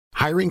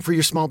Hiring for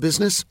your small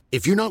business?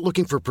 If you're not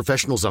looking for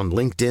professionals on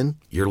LinkedIn,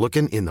 you're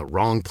looking in the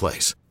wrong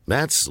place.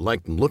 That's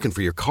like looking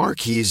for your car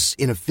keys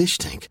in a fish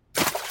tank.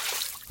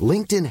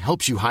 LinkedIn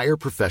helps you hire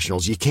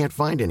professionals you can't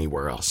find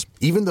anywhere else,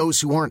 even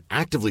those who aren't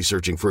actively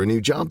searching for a new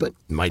job but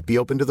might be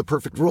open to the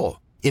perfect role.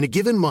 In a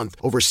given month,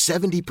 over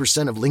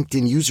 70% of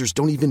LinkedIn users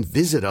don't even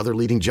visit other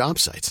leading job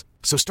sites.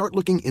 So start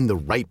looking in the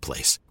right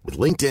place. With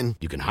LinkedIn,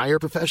 you can hire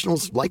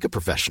professionals like a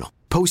professional.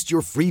 Post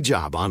your free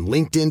job on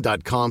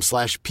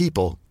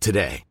linkedin.com/people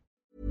today.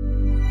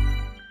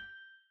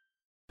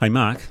 Hey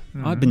Mark,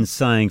 I've been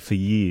saying for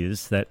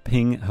years that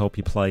Ping help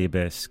you play your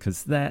best,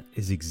 because that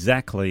is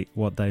exactly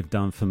what they've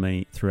done for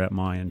me throughout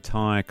my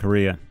entire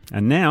career.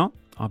 And now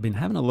I've been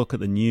having a look at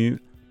the new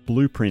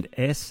Blueprint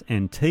S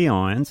and T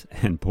irons,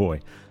 and boy,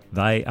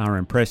 they are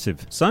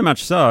impressive. So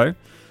much so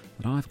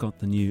that I've got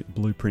the new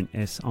Blueprint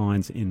S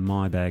irons in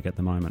my bag at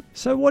the moment.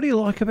 So what do you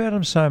like about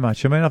them so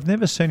much? I mean, I've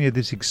never seen you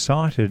this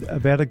excited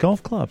about a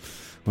golf club.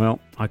 Well,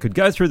 I could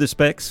go through the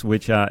specs,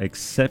 which are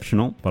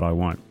exceptional, but I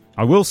won't.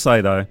 I will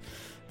say, though,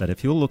 that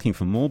if you're looking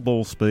for more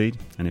ball speed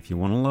and if you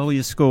want to lower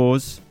your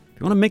scores, if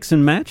you want to mix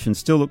and match and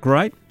still look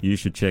great, you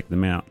should check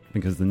them out,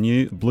 because the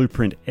new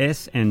Blueprint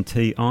S and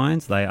T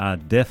irons, they are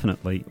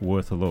definitely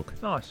worth a look.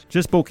 Nice.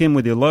 Just book in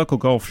with your local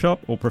golf shop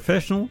or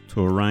professional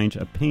to arrange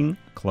a Ping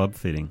club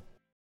fitting.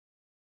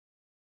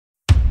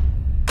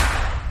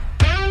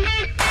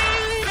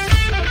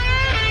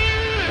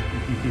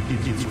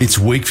 It's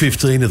week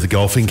 15 of the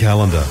golfing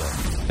calendar,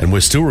 and we're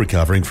still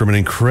recovering from an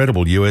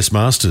incredible US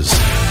Masters.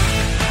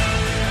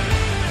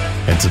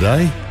 And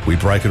today, we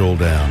break it all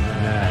down.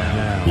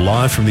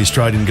 Live from the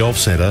Australian Golf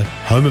Centre,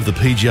 home of the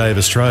PGA of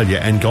Australia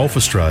and Golf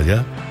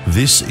Australia,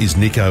 this is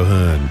Nick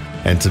O'Hearn.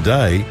 And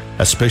today,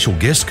 a special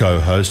guest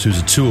co-host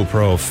who's a Tour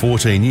Pro of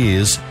 14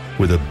 years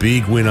with a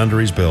big win under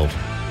his belt.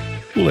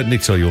 We'll let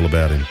Nick tell you all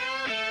about him.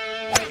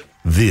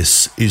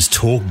 This is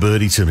Talk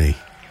Birdie to Me.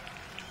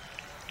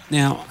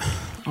 Now,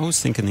 I was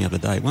thinking the other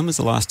day, when was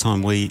the last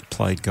time we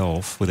played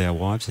golf with our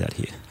wives out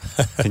here?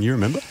 Can you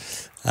remember?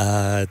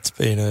 It's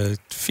been a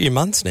few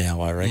months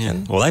now, I reckon.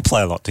 Yeah. Well, they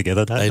play a lot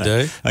together, don't they?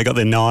 They do. They got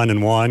their 9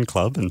 and wine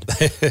club, and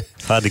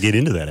it's hard to get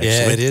into that, actually.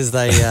 Yeah, it is.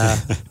 They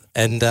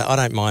and I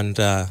don't mind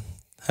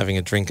having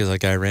a drink as I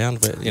go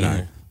around, but, you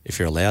know, if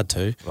you're allowed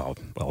to. Well,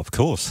 of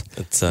course.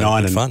 It's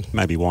 9 and fun.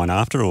 Maybe wine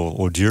after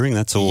or during,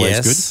 that's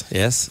always good.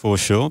 Yes. For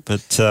sure.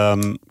 But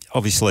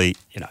obviously,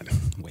 you know,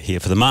 we're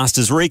here for the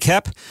Masters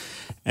recap.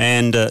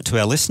 And to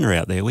our listener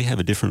out there, we have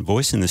a different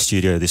voice in the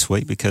studio this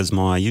week because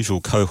my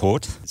usual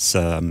cohort is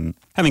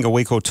having a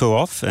week or two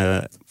off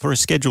for a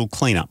scheduled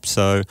clean-up.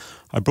 So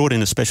I brought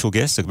in a special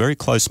guest, a very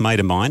close mate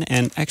of mine,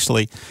 and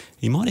actually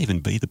he might even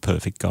be the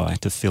perfect guy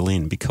to fill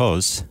in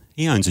because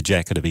he owns a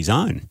jacket of his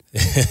own.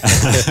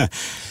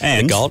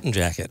 And the golden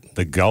jacket.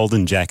 The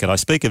golden jacket. I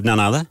speak of none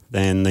other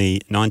than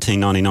the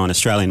 1999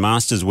 Australian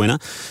Masters winner,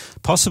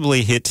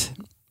 possibly hit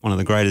one of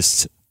the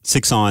greatest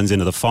 6 irons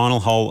into the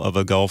final hole of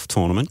a golf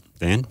tournament,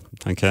 Dan,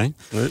 okay,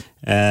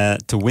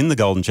 to win the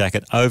golden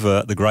jacket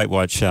over the great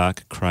white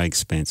shark, Craig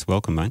Spence.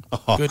 Welcome, mate.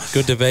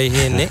 Good to be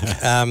here, Nick.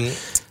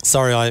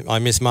 Sorry I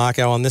missed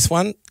Marco on this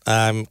one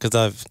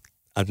because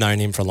I've known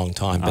him for a long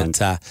time. But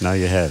no,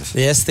 you have.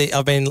 Yes,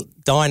 I've been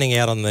dining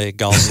out on the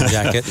golden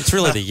jacket. It's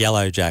really the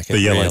yellow jacket. The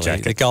yellow really.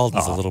 jacket. The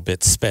golden's a little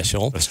bit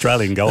special.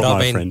 Australian gold,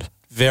 my friend.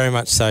 Very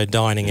much so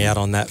dining out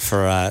on that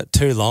for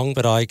too long,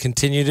 but I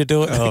continue to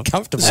do it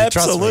comfortably.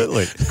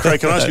 Absolutely.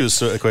 Craig, can I ask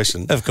you a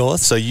question? Of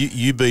course. So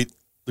you beat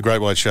the great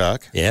white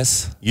shark.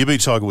 Yes. You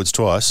beat Tiger Woods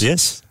twice.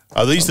 Yes.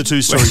 Are these the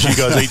two stories you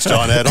guys each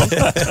dine out on?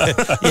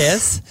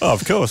 Yes. Oh,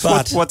 of course.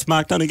 What's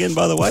Mark done again,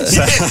 by the way?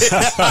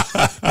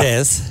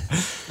 Yes.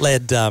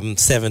 Led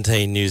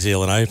 17 New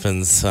Zealand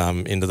Opens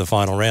into the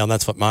final round.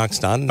 That's what Mark's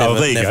done.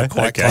 Never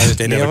quite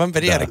closed any of them,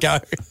 but he had a go.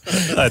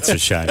 That's a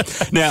shame.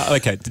 Now,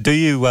 okay, do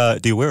you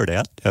wear it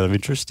out of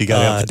interest? Do you go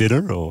out for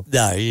dinner? Or?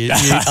 No,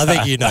 I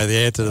think you know the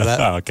answer to that.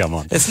 Oh, come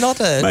on. It's not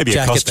maybe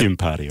jacket a costume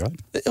party, right?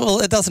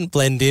 Well, it doesn't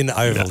blend in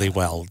overly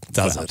well,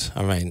 does it?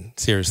 I mean,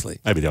 seriously.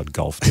 Maybe the odd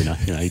golf dinner,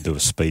 you do a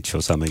speech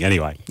or something.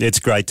 Anyway, it's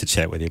great to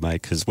chat with you,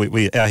 mate, because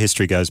our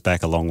history goes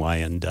back a long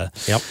way. And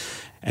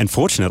and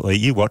fortunately,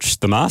 you watched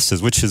the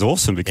Masters, which is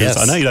awesome because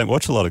I know you don't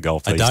watch a lot of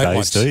golf these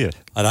days, do you?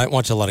 I don't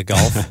watch a lot of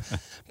golf,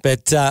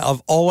 but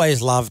I've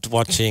always loved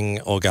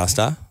watching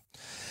Augusta.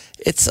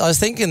 I was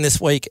thinking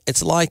this week,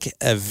 it's like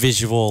a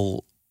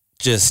visual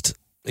just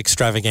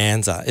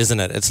extravaganza, isn't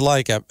it? It's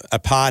like a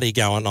party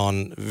going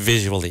on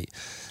visually.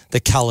 The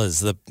colours,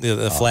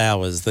 the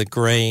flowers, the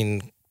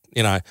green,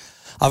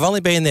 I've only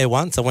been there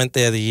once. I went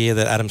there the year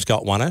that Adam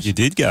Scott won it. You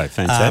did go.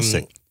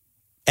 Fantastic.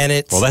 And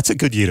it's... Well, that's a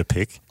good year to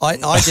pick.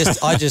 I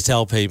just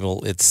tell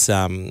people it's...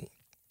 I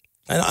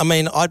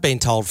mean, I'd been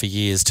told for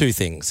years two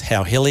things.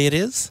 How hilly it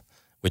is,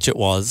 which it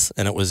was,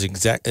 and it was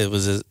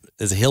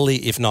as hilly,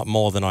 if not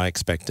more than I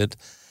expected.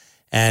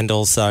 And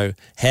also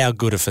how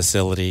good a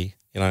facility,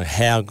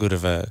 how good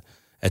of a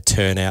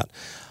turnout.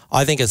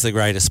 I think it's the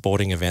greatest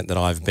sporting event that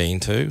I've been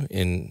to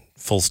in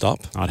full stop.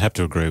 I'd have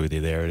to agree with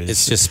you there. It is.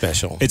 It's just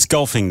special. It's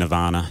golfing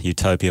nirvana,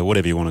 utopia,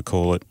 whatever you want to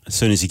call it. As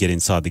soon as you get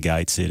inside the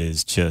gates, it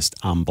is just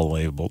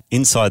unbelievable.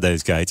 Inside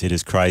those gates, it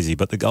is crazy,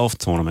 but the golf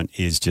tournament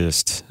is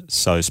just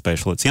so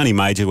special. It's the only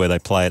major where they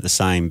play at the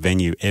same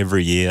venue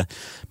every year.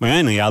 My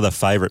only other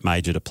favourite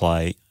major to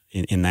play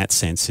in that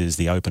sense is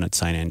the Open at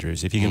St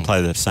Andrews. If you can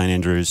play the St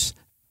Andrews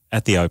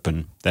at the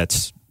Open,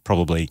 that's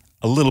probably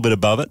a little bit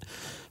above it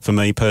for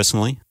me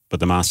personally. But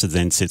the Masters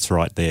then sits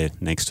right there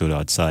next to it,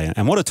 I'd say.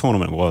 And what a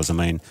tournament it was. I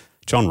mean,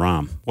 John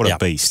Rahm, what a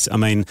beast. I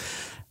mean,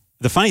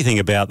 the funny thing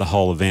about the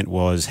whole event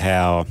was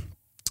how,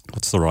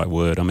 what's the right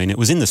word? I mean, it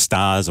was in the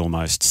stars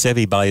almost.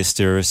 Seve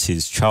Ballesteros,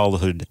 his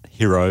childhood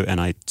hero, and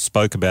I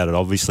spoke about it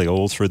obviously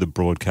all through the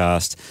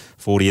broadcast,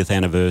 40th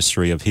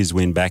anniversary of his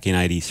win back in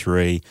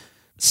 83.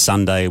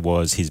 Sunday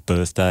was his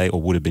birthday, or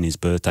would have been his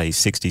birthday, his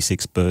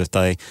 66th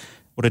birthday.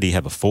 What did he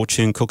have, a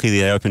fortune cookie that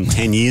they opened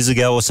 10 years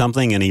ago or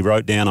something, and he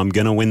wrote down, I'm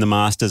going to win the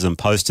Masters, and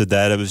posted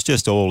that. It was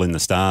just all in the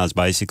stars,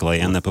 basically.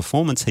 And the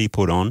performance he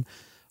put on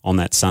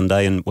that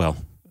Sunday and, well,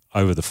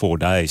 over the 4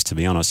 days, to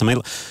be honest. I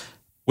mean,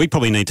 we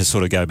probably need to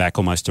sort of go back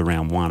almost to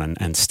round one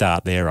and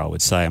start there, I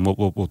would say. And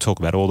we'll talk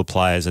about all the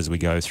players as we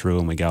go through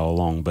and we go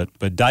along.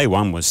 But day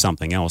one was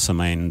something else. I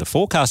mean, the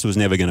forecast was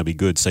never going to be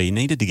good, so you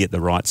needed to get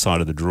the right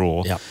side of the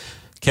draw. Yep.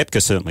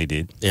 Koepka certainly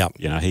did. Yeah,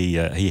 you know,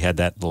 he had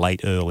that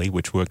late early,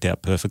 which worked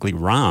out perfectly.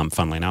 Rahm,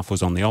 funnily enough,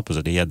 was on the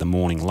opposite. He had the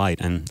morning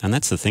late, and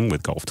that's the thing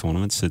with golf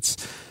tournaments. It's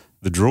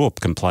the draw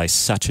can play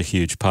such a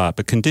huge part.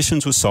 But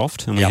conditions were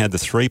soft, and we had the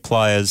three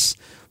players.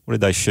 What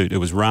did they shoot? It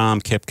was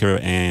Rahm, Koepka,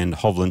 and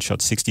Hovland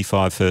shot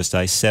 65 first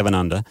day, 7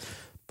 under.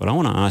 But I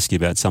want to ask you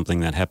about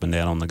something that happened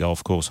out on the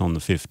golf course on the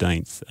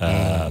 15th.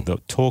 The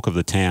talk of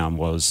the town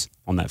was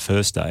on that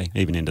first day,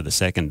 even into the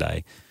second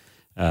day.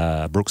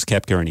 Brooks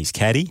Koepka and his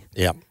caddy.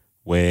 Yeah.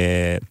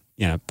 Where,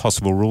 you know,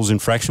 possible rules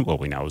infraction. Well,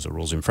 we know it was a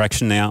rules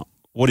infraction now.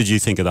 What did you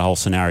think of the whole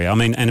scenario? I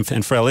mean, and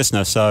for our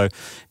listener, so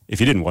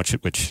if you didn't watch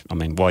it, which, I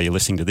mean, why are you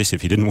listening to this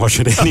if you didn't watch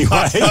it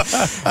anyway?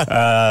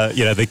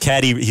 You know,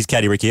 his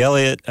caddy, Ricky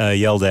Elliott,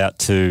 yelled out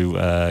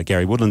to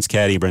Gary Woodland's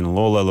caddy, Brendan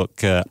Lawler, look,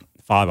 5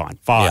 iron,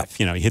 5. Yep.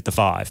 You know, he hit the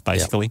 5,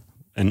 basically.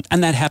 Yep.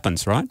 And that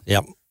happens, right?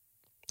 Yep.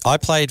 I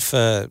played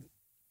for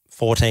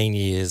 14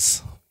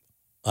 years,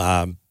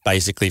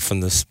 basically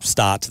from the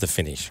start to the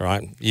finish,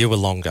 right? You were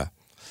longer.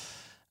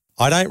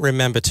 I don't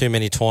remember too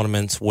many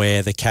tournaments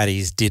where the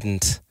caddies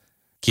didn't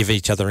give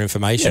each other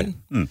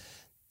information. Yeah.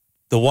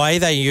 The way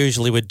they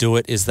usually would do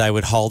it is they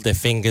would hold their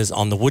fingers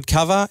on the wood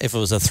cover. If it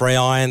was a 3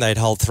 iron, they'd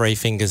hold 3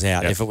 fingers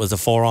out. Yep. If it was a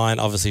 4 iron,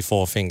 obviously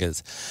 4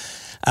 fingers.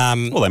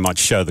 Well, they might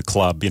show the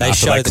club, you know,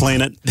 after they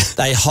clean it.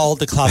 They hold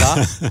the club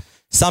up.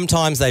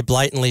 Sometimes they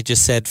blatantly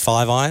just said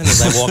 5 iron as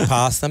they walk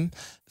past them.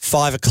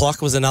 5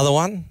 o'clock was another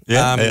one.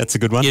 Yeah, that's a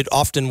good one. You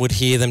often would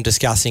hear them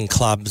discussing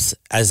clubs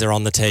as they're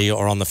on the tee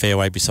or on the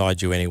fairway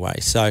beside you anyway.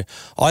 So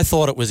I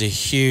thought it was a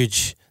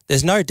huge –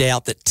 there's no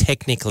doubt that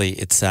technically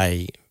it's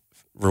a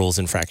rules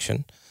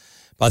infraction,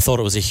 but I thought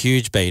it was a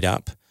huge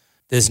beat-up.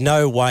 There's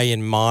no way,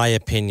 in my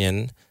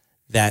opinion,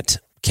 that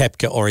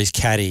Koepka or his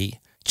caddy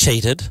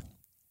cheated.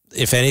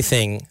 If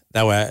anything,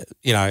 they were,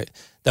 you know –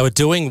 they were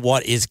doing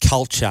what is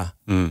culture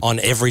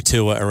on every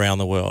tour around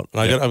the world.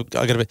 And I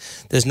got to be.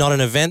 There's not an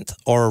event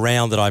or a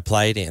round that I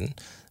played in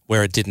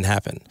where it didn't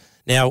happen.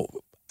 Now,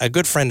 a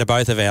good friend of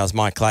both of ours,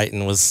 Mike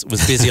Clayton, was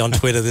busy on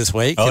Twitter this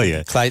week.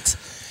 Clates,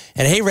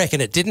 and he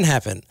reckoned it didn't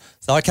happen.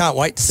 So I can't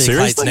wait to see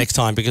Clates next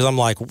time, because I'm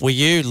like, were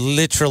you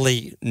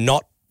literally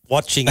not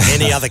watching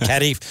any other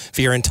caddy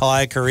for your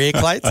entire career,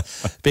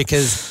 Clates?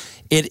 Because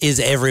it is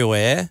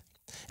everywhere.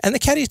 And the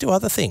caddies do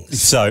other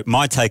things. So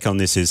my take on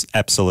this is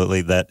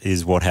absolutely that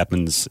is what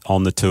happens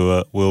on the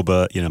tour.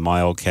 Wilbur, you know,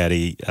 my old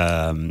caddy,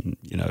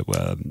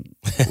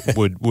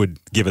 would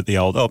give it the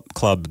old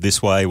club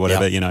this way,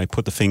 whatever, you know,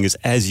 put the fingers,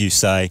 as you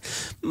say.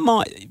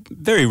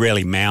 Very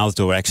rarely mouthed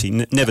or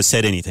actually never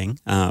said anything.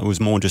 It was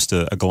more just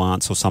a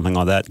glance or something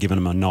like that, giving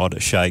them a nod, a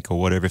shake or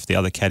whatever, if the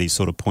other caddies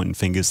sort of pointing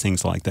fingers,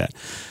 things like that.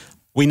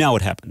 We know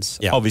it happens.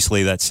 Yep.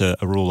 Obviously, that's a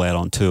rule out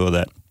on tour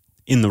that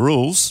in the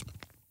rules –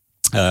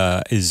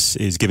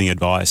 is giving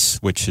advice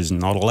which is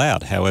not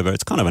allowed. However,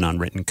 it's kind of an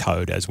unwritten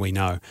code, as we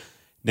know.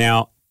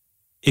 Now,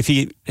 if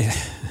you,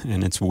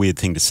 and it's a weird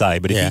thing to say,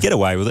 but if you get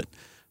away with it,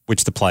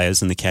 which the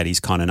players and the caddies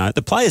kind of know,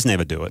 the players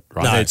never do it,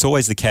 right? No. It's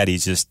always the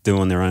caddies just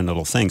doing their own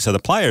little thing. So the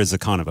players are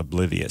kind of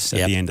oblivious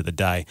at the end of the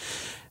day.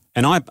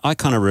 And I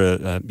kind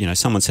of,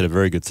 someone said a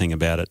very good thing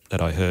about it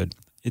that I heard.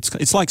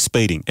 It's like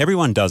speeding.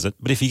 Everyone does it,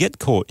 but if you get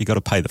caught, you got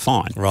to pay the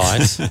fine.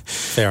 Right.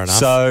 Fair enough.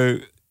 So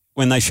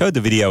when they showed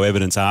the video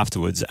evidence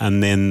afterwards,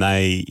 and then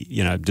they,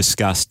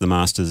 discussed the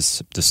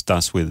Masters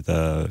with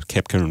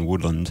Koepka and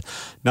Woodland.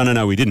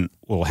 No, we didn't.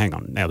 Well, hang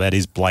on. Now, that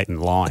is blatant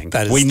lying.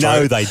 We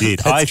know they did.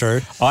 That's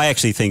true. I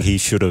actually think he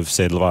should have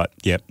said, we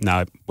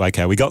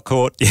got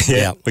caught.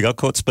 We got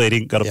caught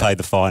speeding, got to pay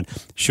the fine.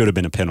 Should have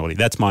been a penalty.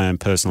 That's my own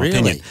personal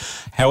opinion.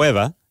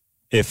 However,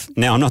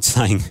 now I'm not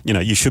saying,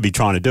 you should be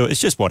trying to do it.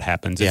 It's just what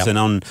happens. It's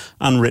an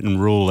unwritten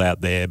rule out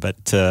there,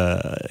 but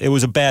it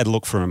was a bad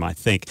look for him, I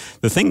think.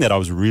 The thing that I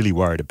was really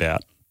worried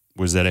about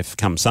was that if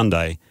come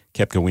Sunday,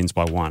 Koepka wins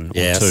by 1 or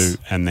 2,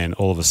 and then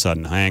all of a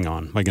sudden, hang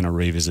on, we're going to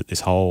revisit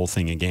this whole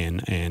thing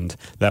again, and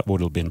that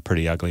would have been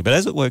pretty ugly. But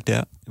as it worked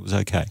out, it was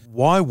okay.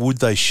 Why would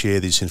they share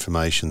this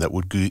information that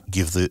would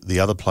give the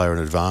other player an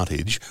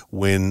advantage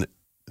when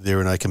they're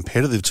in a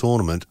competitive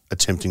tournament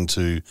attempting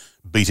to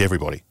beat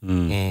everybody?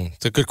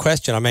 It's a good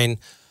question. I mean,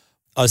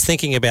 I was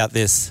thinking about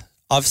this.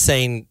 I've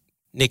seen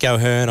Nick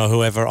O'Hearn or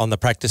whoever on the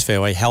practice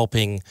fairway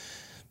helping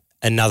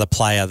another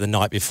player the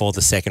night before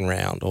the second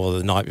round or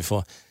the night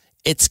before.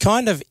 It's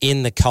kind of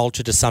in the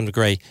culture to some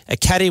degree. A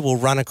caddy will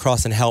run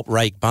across and help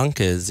rake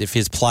bunkers if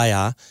his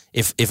player,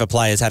 if a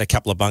player's had a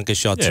couple of bunker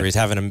shots or he's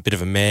having a bit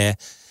of a mare.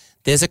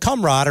 There's a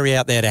camaraderie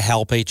out there to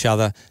help each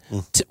other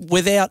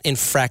without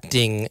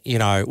infracting,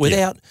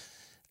 without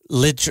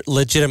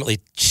legitimately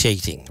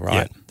cheating,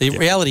 right? The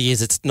reality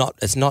is it's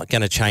not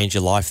going to change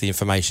your life, the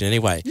information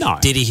anyway. No.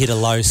 Did he hit a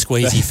low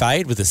squeezy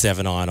fade with a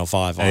 7-iron or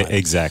 5-iron?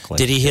 Exactly.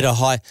 Did he hit a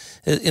high,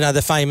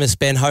 the famous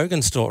Ben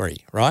Hogan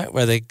story, right?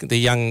 Where the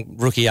young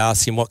rookie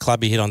asks him what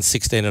club he hit on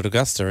 16 at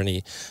Augusta and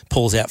he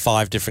pulls out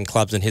 5 different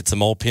clubs and hits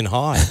them all pin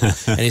high.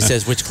 And he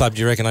says, which club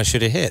do you reckon I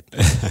should have hit?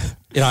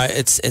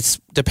 It's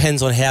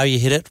depends on how you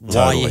hit it,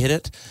 why you hit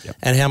it,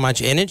 and how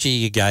much energy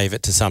you gave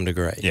it to some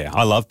degree. Yeah,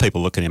 I love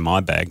people looking in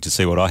my bag to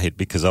see what I hit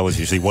because I was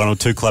usually 1 or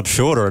 2 clubs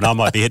shorter and I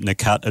might be hitting a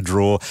cut, a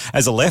draw.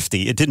 As a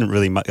lefty, it didn't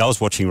really I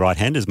was watching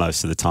right-handers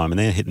most of the time and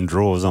they're hitting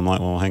draws. I'm like,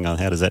 well, hang on,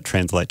 how does that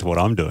translate to what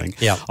I'm doing?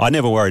 Yeah. I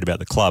never worried about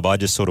the club. I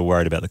just sort of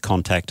worried about the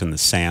contact and the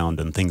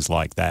sound and things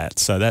like that.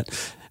 So that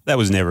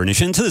was never an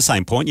issue. And to the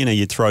same point,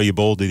 you'd throw your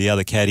ball to the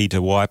other caddy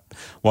to wipe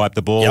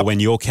the ball when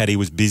your caddy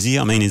was busy.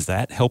 I mean, is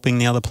that helping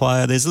the other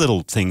player? There's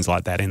little things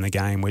like that in the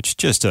game, which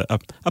just a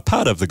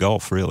part of the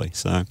golf, really.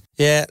 So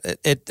yeah,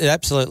 it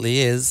absolutely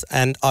is.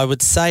 And I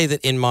would say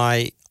that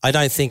I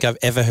don't think I've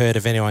ever heard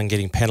of anyone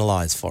getting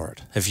penalised for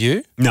it. Have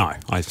you? No,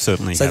 I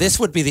certainly haven't. This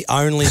would be the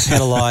only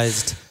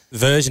penalised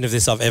version of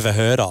this I've ever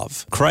heard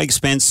of. Craig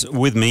Spence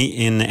with me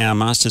in our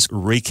Masters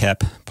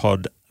recap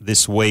pod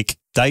this week.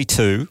 Day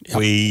 2,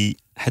 we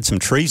had some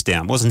trees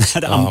down. Wasn't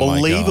that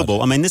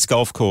unbelievable? I mean, this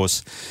golf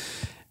course,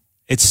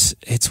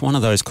 it's one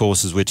of those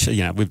courses which,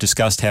 we've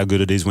discussed how good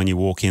it is when you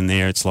walk in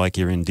there. It's like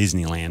you're in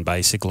Disneyland,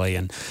 basically.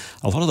 And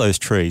a lot of those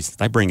trees,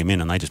 they bring them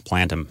in and they just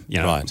plant them,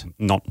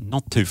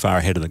 not too far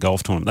ahead of the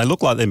golf tournament. They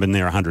look like they've been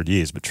there 100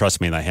 years, but trust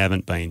me, they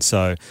haven't been.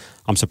 So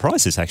I'm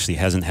surprised this actually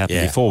hasn't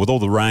happened before. With all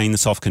the rain, the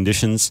soft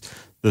conditions,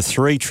 the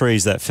 3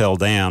 trees that fell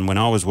down, when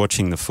I was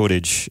watching the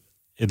footage,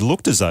 it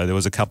looked as though there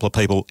was a couple of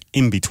people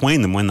in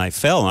between them when they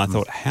fell, and I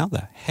thought, how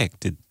the heck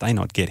did they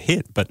not get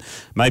hit? But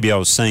maybe I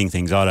was seeing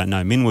things, I don't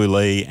know. Minwoo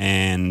Lee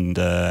and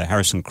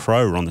Harrison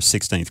Crow were on the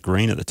 16th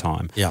green at the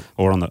time. Yeah.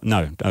 Or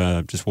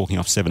just walking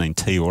off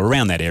 17T or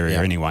around that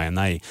area anyway, and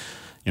they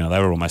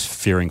were almost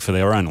fearing for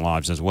their own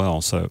lives as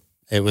well. So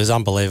it was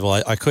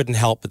unbelievable. I couldn't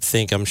help but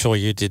think, I'm sure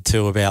you did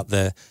too, about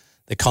the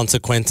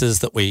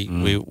consequences that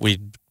we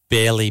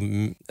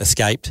barely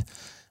escaped.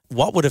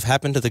 What would have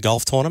happened to the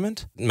golf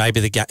tournament? Maybe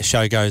the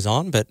show goes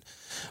on, but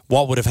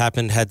what would have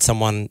happened had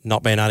someone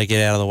not been able to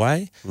get out of the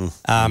way?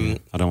 I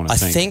don't want to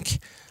think.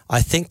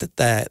 I think that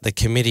the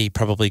committee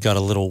probably got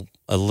a little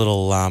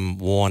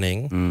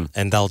warning,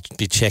 and they'll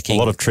be checking. A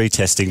lot of tree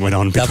testing went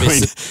on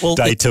between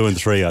day 2 and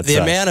 3, I'd say.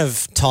 The amount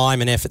of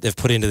time and effort they've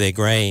put into their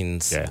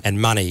greens and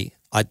money,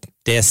 I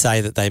dare say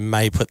that they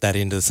may put that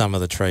into some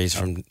of the trees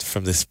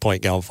from this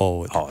point going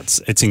forward. Oh,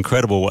 it's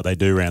incredible what they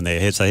do around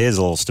there. So here's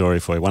a little story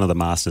for you. One of the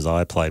Masters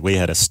I played, we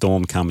had a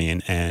storm come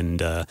in,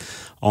 and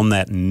on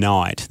that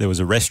night there was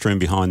a restroom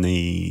behind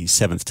the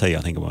 7th tee, I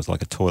think it was,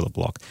 like a toilet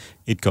block.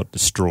 It got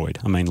destroyed.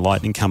 I mean,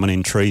 lightning coming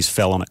in, trees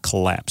fell on it,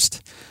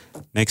 collapsed.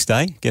 Next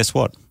day, guess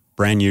what?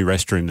 Brand new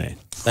restroom there.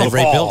 They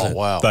rebuilt it.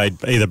 Wow. They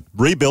either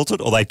rebuilt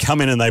it or they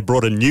come in and they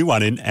brought a new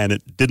one in, and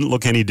it didn't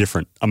look any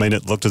different. I mean,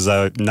 it looked as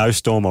though no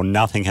storm or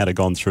nothing had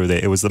gone through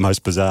there. It was the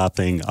most bizarre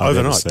thing I've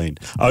ever seen.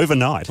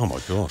 Overnight. Oh, my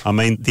God. I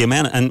mean, the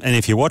amount, and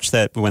if you watch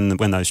that when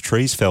those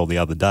trees fell the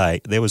other day,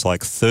 there was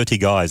like 30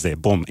 guys there,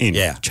 boom, in,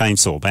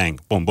 chainsaw, bang,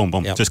 boom, boom,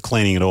 boom, just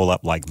cleaning it all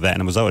up like that.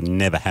 And it was as though it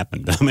never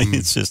happened. I mean,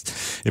 it's just,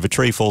 if a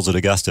tree falls at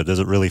Augusta, does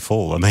it really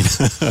fall? I mean,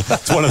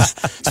 it's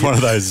one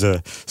of those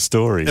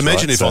stories.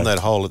 Imagine if on that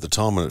hole at the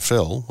time when it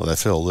fell, or they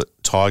fell,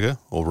 that Tiger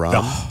or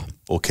Rahm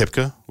or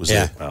Koepka was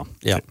there. Well,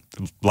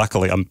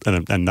 luckily,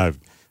 and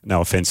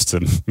no offence to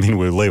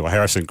Minwoo Lee or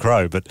Harrison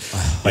Crow, but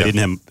they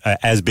didn't have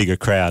as big a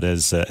crowd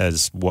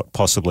as what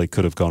possibly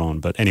could have gone on.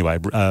 But anyway,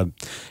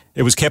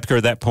 it was Koepka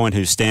at that point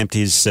who stamped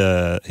his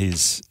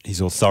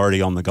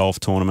authority on the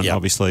golf tournament.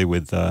 Obviously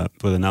with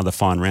another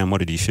fine round. What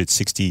did he shoot?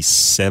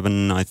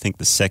 67, I think,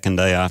 the second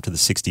day after the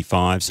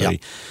 65. So.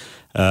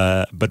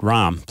 But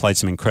Rahm played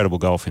some incredible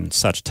golf in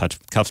such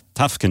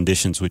tough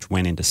conditions, which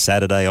went into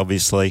Saturday,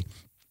 obviously.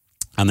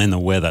 And then the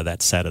weather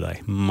that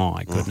Saturday,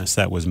 my goodness,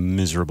 that was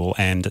miserable.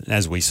 And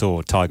as we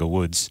saw, Tiger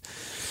Woods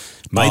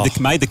made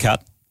the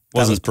cut.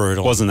 That was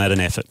brutal. Wasn't that an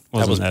effort?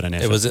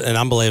 It was an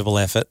unbelievable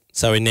effort.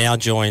 So he now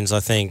joins, I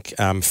think,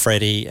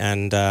 Freddie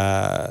and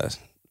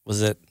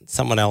Was it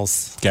someone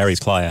else? Gary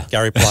Player.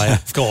 Gary Player,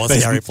 of course.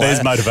 Gary Player.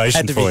 There's motivation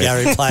Had to for be you.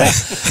 Gary Player.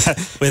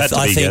 With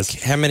I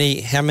think how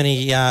many?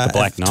 The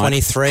Black Knight.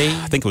 23.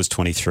 I think it was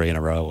 23 in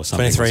a row or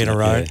something. 23 in a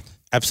row. Yeah.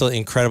 Absolutely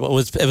incredible.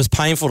 It was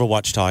painful to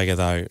watch Tiger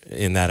though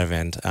in that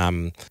event.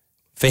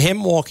 For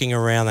him walking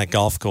around that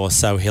golf course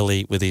so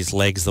hilly with his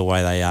legs the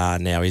way they are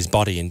now, his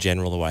body in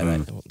general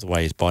the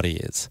way his body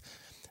is.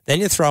 Then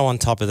you throw on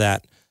top of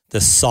that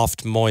the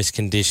soft, moist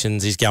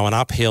conditions. He's going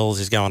up hills.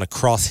 He's going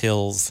across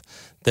hills.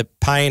 The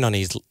pain on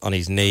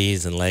his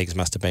knees and legs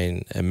must have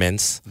been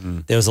immense.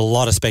 There was a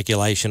lot of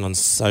speculation on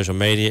social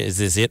media. Is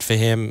this it for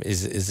him?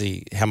 Is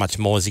he? How much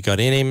more has he got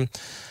in him?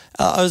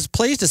 I was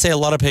pleased to see a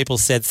lot of people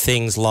said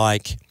things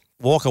like,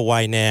 "Walk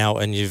away now,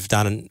 and you've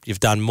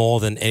done more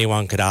than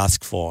anyone could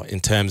ask for in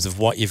terms of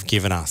what you've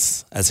given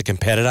us as a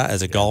competitor,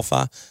 as a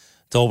golfer.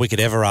 It's all we could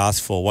ever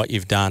ask for. What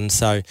you've done."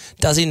 So,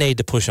 does he need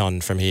to push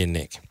on from here,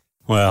 Nick?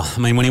 Well, I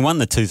mean, when he won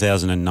the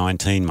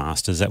 2019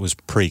 Masters, that was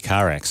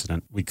pre-car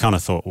accident. We kind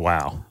of thought,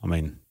 wow, I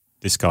mean,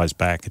 this guy's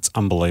back. It's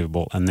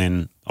unbelievable. And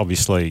then,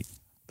 obviously,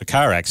 the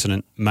car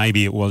accident,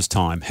 maybe it was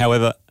time.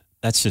 However,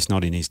 that's just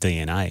not in his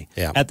DNA.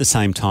 Yeah. At the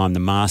same time, the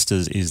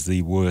Masters is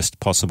the worst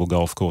possible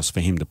golf course for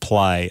him to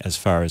play as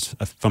far as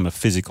from a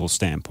physical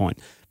standpoint.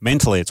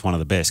 Mentally, it's one of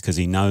the best because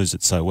he knows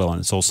it so well, and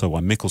it's also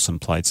why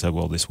Mickelson played so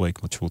well this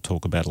week, which we'll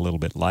talk about a little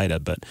bit later.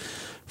 But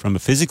from a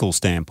physical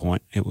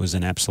standpoint, it was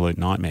an absolute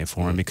nightmare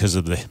for him because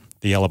of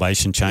the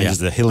elevation changes,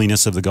 the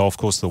hilliness of the golf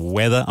course, the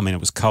weather. I mean, it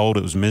was cold,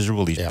 it was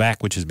miserable. His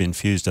back, which has been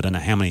fused I don't know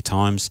how many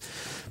times,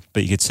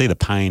 but you could see the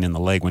pain in the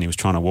leg when he was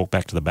trying to walk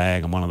back to the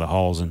bag on one of the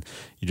holes, and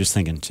you're just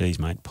thinking, geez,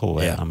 mate, pull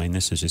out. I mean,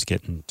 this is just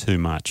getting too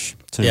much,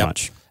 too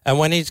much. And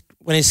when he's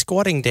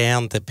squatting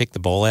down to pick the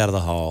ball out of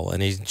the hole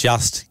and he's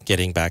just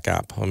getting back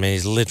up, I mean,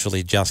 he's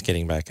literally just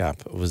getting back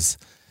up.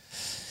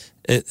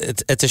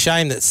 It's a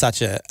shame that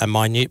such a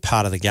minute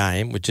part of the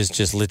game, which is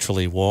just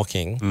literally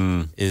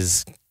walking,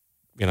 is,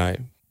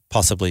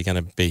 possibly going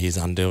to be his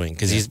undoing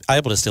because he's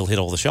able to still hit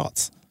all the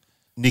shots.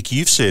 Nick,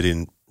 you've said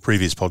in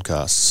previous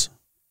podcasts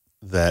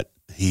that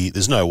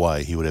there's no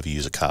way he would ever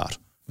use a cart.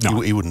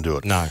 No. He wouldn't do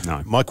it. No.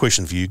 My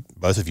question for you,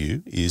 both of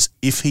you, is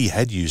if he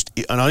had used,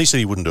 and I only said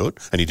he wouldn't do it,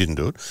 and he didn't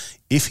do it,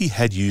 if he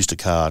had used a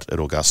cart at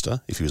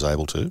Augusta, if he was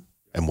able to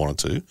and wanted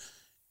to,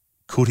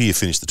 could he have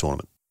finished the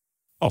tournament?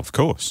 Oh, of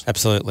course.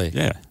 Absolutely.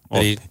 Yeah.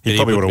 But Well, he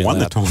probably would have won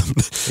the allowed.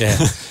 tournament. Yeah.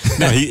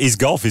 No, his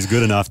golf is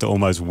good enough to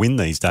almost win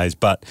these days,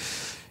 but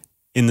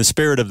in the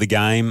spirit of the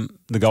game,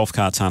 the golf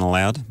carts aren't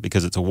allowed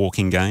because it's a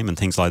walking game and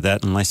things like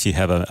that, unless you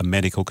have a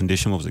medical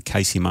condition. What was it?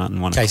 Casey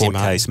Martin won a court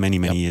case many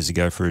years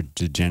ago for a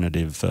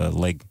degenerative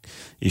leg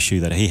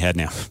issue that he had.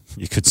 Now,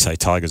 you could say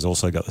Tiger's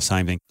also got the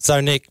same thing. So,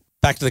 Nick,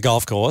 back to the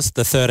golf course,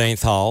 the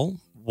 13th hole.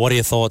 What are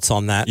your thoughts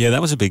on that? Yeah,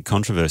 that was a big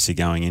controversy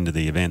going into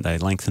the event. They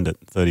lengthened it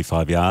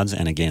 35 yards,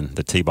 and again,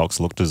 the tee box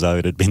looked as though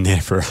it had been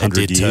there for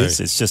 100 years.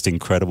 It's just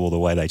incredible the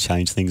way they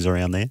change things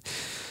around there.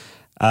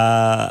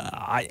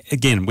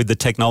 Again, with the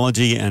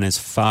technology and as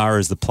far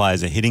as the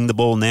players are hitting the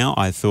ball now,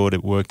 I thought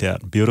it worked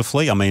out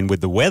beautifully. I mean,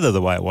 with the weather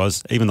the way it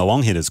was, even the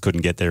long hitters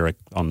couldn't get there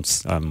on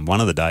one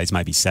of the days,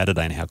 maybe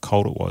Saturday, and how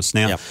cold it was.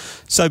 Now,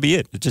 so be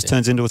it. It just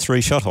turns into a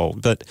 3-shot hole.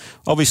 But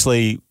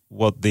obviously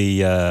what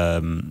they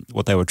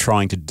were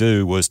trying to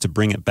do was to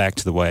bring it back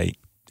to the way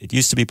it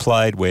used to be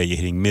played, where you're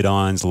hitting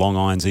mid-irons, long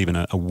irons, even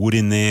a wood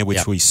in there,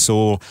 which we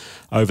saw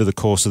over the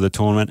course of the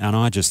tournament. And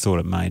I just thought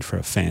it made for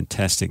a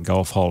fantastic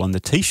golf hole. And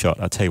the tee shot,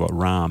 I tell you what,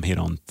 Rahm hit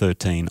on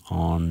 13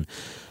 on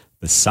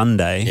the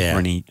Sunday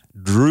when he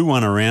drew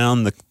one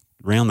around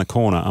the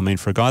corner. I mean,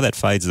 for a guy that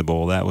fades the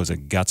ball, that was a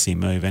gutsy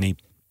move. And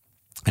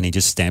he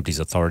just stamped his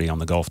authority on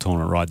the golf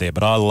tournament right there.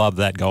 But I love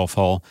that golf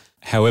hole.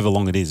 However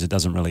long it is, it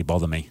doesn't really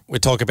bother me. We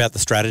talk about the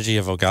strategy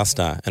of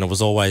Augusta, and it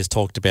was always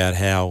talked about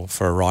how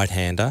for a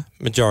right-hander,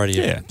 majority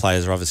of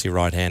players are obviously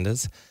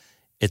right-handers,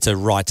 it's a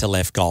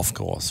right-to-left golf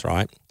course,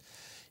 right?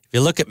 If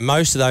you look at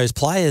most of those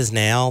players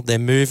now, they're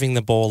moving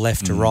the ball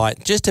left to right.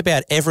 Just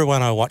about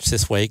everyone I watch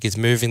this week is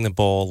moving the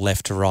ball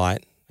left to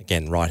right,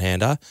 again,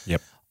 right-hander,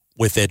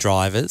 with their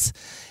drivers.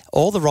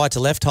 All the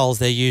right-to-left holes,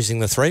 they're using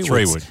the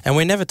three-woods. And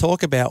we never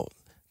talk about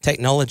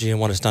technology and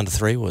what it's done to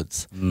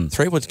three-woods.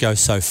 Three-woods go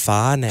so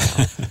far now.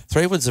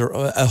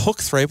 A hook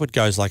three-wood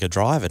goes like a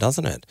driver,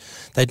 doesn't it?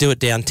 They do it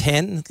down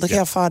 10. Look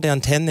how far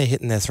down 10 they're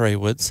hitting their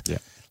three-woods.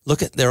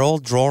 They're all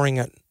drawing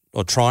it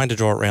or trying to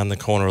draw it around the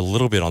corner a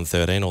little bit on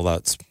 13, although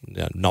it's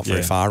not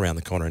very far around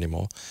the corner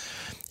anymore.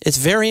 It's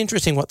very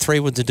interesting what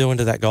three-woods are doing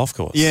to that golf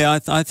course. Yeah,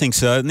 I think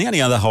so. And the only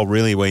other hole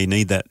really where you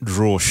need that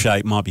draw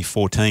shape might be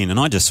 14. And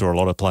I just saw a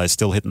lot of players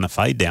still hitting the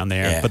fade down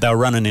there, but they were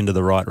running into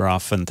the right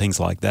rough and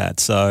things like that.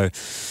 So,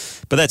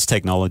 But that's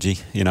technology.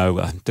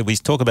 Did we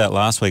talk about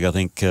last week? I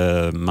think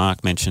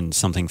Mark mentioned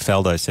something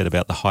Faldo said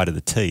about the height of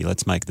the tee.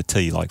 Let's make the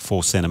tee like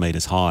 4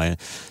 centimetres high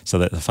so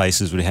that the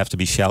faces would have to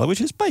be shallow,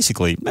 which is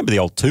basically, remember the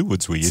old 2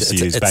 woods we used to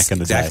use back in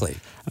the day? Exactly.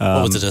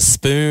 What was it, a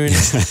spoon,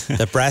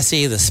 the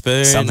brassy, the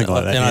spoon? Something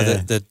like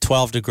that, the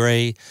 12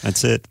 degree.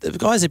 That's it. The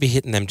guys would be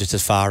hitting them just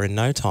as far in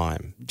no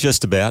time.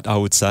 Just about, I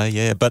would say,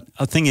 yeah. But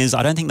the thing is,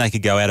 I don't think they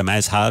could go at them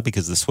as hard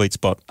because the sweet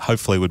spot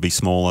hopefully would be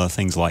smaller,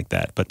 things like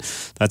that. But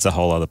that's a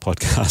whole other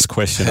podcast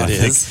question, I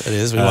think. It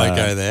is. We won't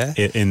go there.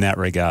 In that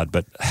regard.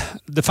 But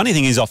the funny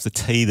thing is, off the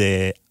tee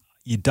there,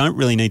 you don't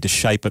really need to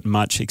shape it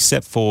much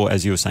except for,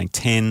 as you were saying,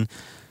 10,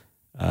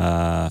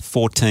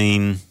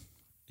 14.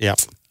 Yep.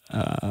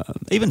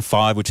 Even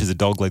 5, which is a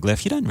dogleg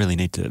left, you don't really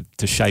need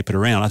to shape it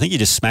around. I think you're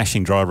just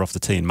smashing driver off the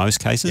tee in most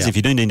cases. Yep. If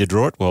you do need to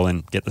draw it, well,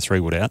 then get the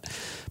 3-wood out.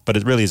 But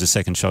it really is a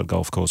second shot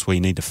golf course where you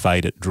need to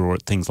fade it, draw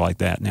it, things like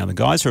that. Now, the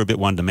guys who are a bit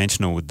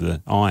one-dimensional with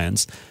the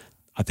irons,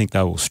 I think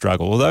they will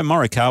struggle. Although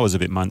Morikawa was a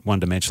bit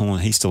one-dimensional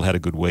and he still had a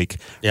good week.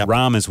 Yep.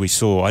 Rahm, as we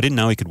saw, I didn't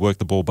know he could work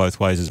the ball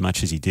both ways as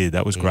much as he did.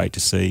 That was great to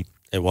see.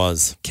 It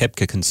was.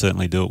 Koepka can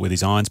certainly do it with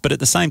his irons, but at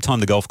the same time,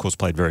 the golf course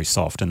played very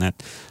soft, and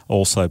that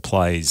also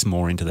plays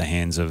more into the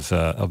hands of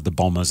the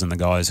bombers and the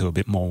guys who are a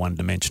bit more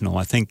one-dimensional.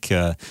 I think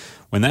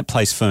when that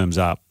place firms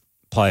up,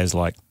 players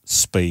like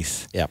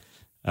Spieth,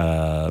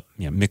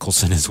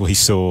 Mickelson, as we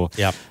saw,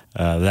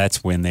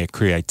 that's when their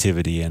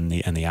creativity and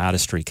the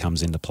artistry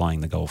comes into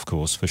playing the golf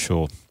course for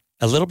sure.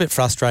 A little bit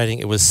frustrating.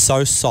 It was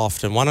so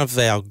soft, and one of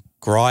our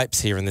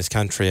gripes here in this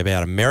country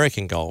about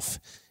American golf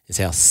is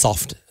how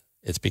soft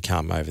it's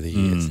become over the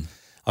years.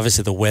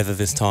 Obviously, the weather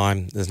this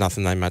time, there's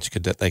nothing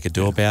they could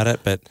do about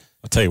it. But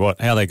I'll tell you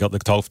what, how they got the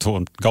golf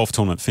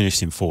tournament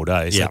finished in 4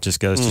 days, that just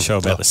goes to show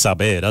about the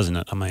sub-air, doesn't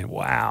it? I mean,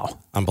 wow.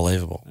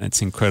 Unbelievable.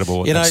 It's incredible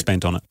what they've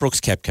spent on it.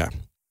 Brooks Koepka.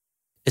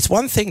 It's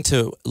one thing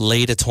to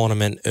lead a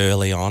tournament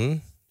early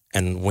on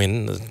and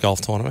win the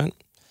golf tournament.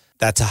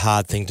 That's a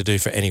hard thing to do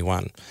for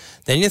anyone.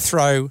 Then you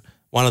throw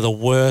one of the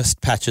worst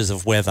patches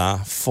of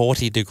weather,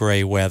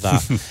 40-degree weather.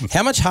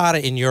 How much harder,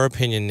 in your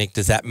opinion, Nick,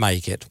 does that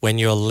make it when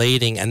you're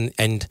leading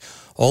and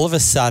all of a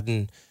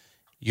sudden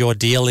you're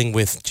dealing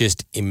with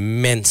just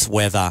immense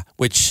weather,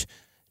 which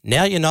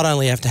now you not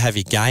only have to have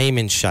your game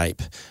in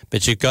shape,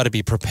 but you've got to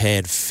be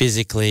prepared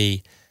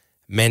physically,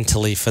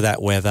 mentally for that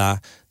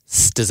weather.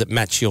 Does it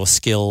match your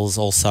skills?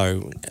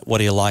 Also, what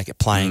do you like at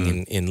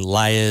playing in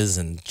layers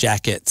and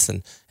jackets?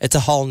 And it's a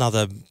whole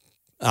nother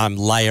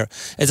layer.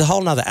 It's a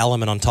whole nother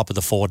element on top of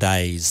the 4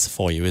 days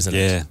for you, isn't it?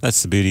 Yeah,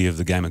 that's the beauty of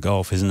the game of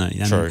golf, isn't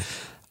it? True.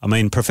 I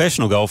mean,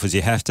 professional golfers,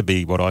 you have to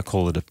be what I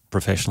call a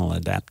professional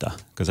adapter,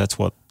 because that's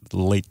what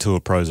elite tour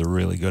pros are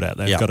really good at.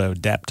 They've got to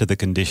adapt to the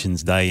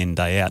conditions day in,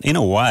 day out. In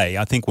a way,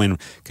 I think when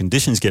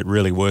conditions get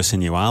really worse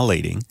and you are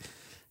leading,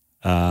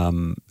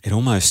 it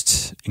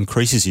almost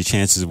increases your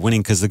chances of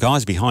winning because the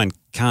guys behind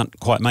can't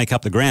quite make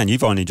up the ground.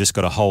 You've only just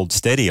got to hold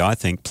steady, I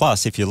think.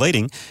 Plus, if you're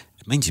leading,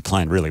 it means you're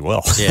playing really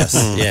well. Yes,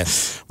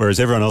 yes. Whereas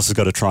everyone else has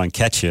got to try and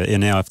catch you.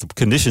 And now, if the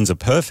conditions are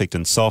perfect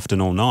and soft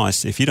and all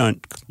nice, if you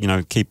don't,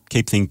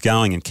 keep things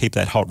going and keep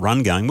that hot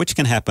run going, which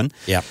can happen,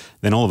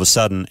 then all of a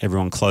sudden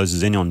everyone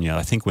closes in on you.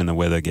 I think when the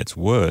weather gets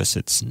worse,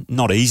 it's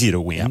not easy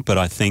to win, but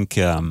I think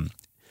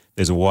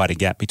there's a wider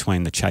gap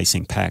between the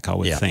chasing pack, I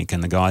would think,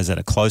 and the guys that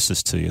are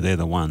closest to you. They're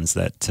the ones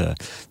that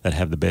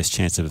have the best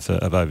chance of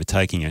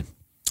overtaking you.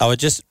 I would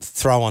just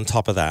throw on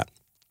top of that,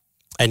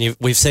 and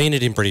we've seen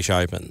it in British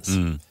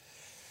Opens,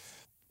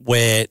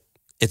 where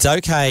it's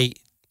okay.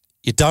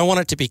 You don't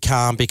want it to be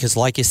calm because,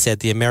 like you said,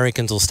 the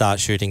Americans will start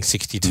shooting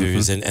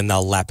 62s and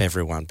they'll lap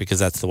everyone because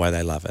that's the way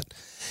they love it.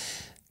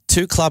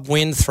 2-club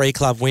win,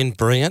 3-club win,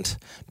 brilliant.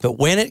 But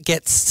when it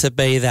gets to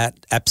be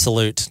that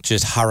absolute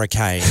just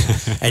hurricane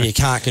and you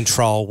can't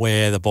control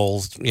where the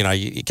ball's,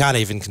 you can't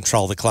even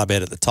control the club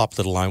head at the top,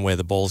 let alone where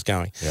the ball's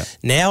going. Yeah.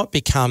 Now it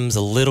becomes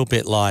a little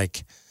bit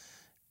like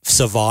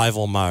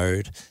survival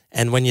mode.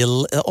 And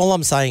all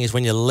I'm saying is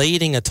when you're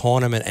leading a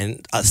tournament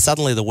and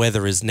suddenly the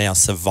weather is now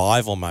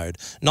survival mode,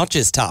 not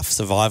just tough,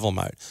 survival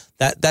mode.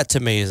 That to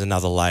me is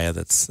another layer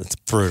that's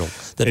brutal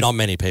that not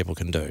many people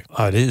can do.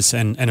 Oh, it is,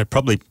 and it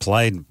probably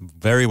played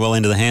very well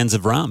into the hands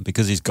of Rahm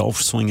because his golf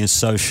swing is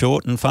so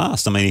short and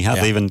fast. I mean, he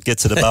hardly even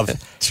gets it above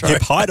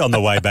hip height on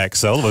the way back,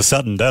 so all of a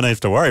sudden don't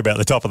have to worry about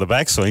the top of the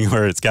backswing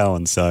where it's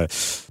going. So,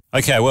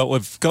 okay, well,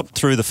 we've got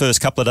through the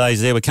first couple of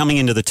days there. We're coming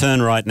into the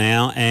turn right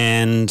now,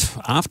 and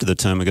after the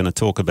turn we're going to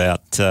talk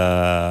about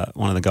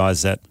one of the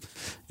guys that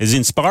is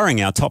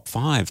inspiring our top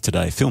 5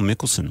 today, Phil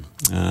Mickelson,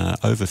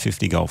 over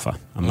 50 golfer.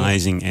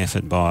 Amazing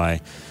effort by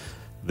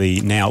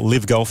the now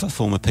live golfer,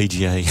 former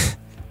PGA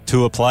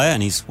Tour player,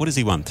 and what has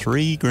he won?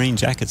 3 green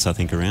jackets, I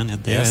think, around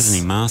out there,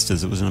 hasn't he?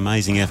 Masters. It was an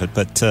amazing effort.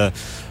 But,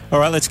 all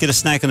right, let's get a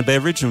snack and a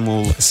beverage, and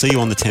we'll see you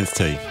on the 10th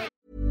tee.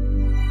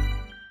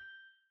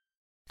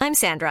 I'm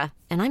Sandra,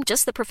 and I'm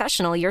just the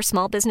professional your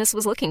small business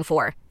was looking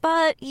for.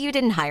 But you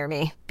didn't hire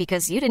me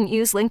because you didn't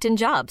use LinkedIn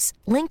Jobs.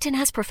 LinkedIn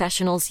has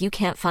professionals you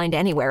can't find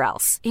anywhere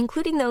else,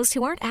 including those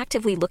who aren't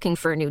actively looking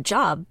for a new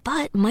job,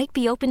 but might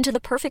be open to the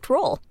perfect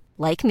role,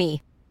 like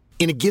me.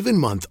 In a given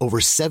month, over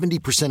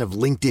 70% of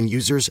LinkedIn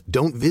users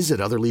don't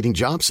visit other leading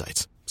job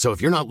sites. So if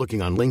you're not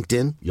looking on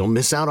LinkedIn, you'll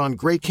miss out on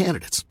great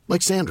candidates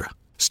like Sandra.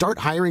 Start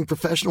hiring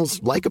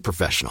professionals like a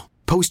professional.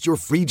 Post your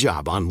free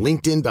job on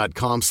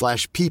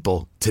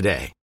linkedin.com/people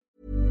today.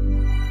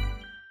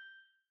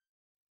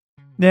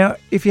 Now,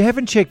 if you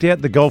haven't checked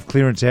out the Golf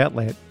Clearance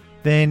Outlet,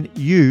 then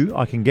you,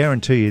 I can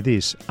guarantee you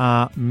this,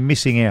 are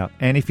missing out.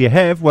 And if you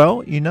have,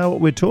 well, you know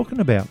what we're talking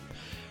about.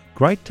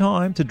 Great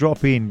time to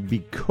drop in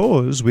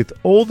because with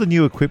all the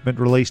new equipment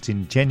released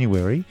in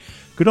January,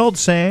 good old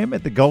Sam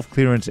at the Golf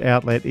Clearance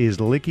Outlet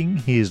is licking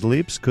his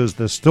lips because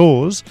the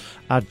stores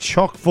are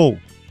chock full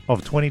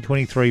of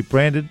 2023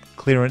 branded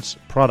clearance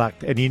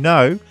product. And you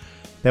know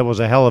that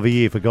was a hell of a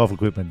year for golf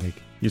equipment, Nick.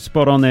 You're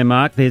spot on there,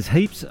 Mark. There's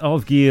heaps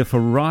of gear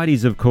for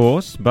righties, of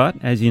course, but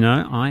as you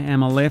know, I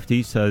am a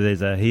lefty, so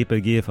there's a heap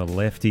of gear for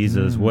lefties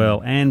as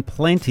well, and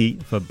plenty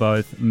for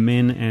both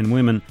men and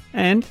women.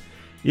 And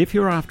if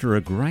you're after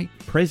a great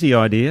Prezi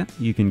idea,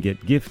 you can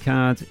get gift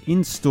cards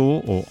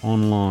in-store or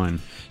online.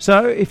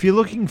 So if you're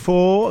looking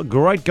for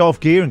great golf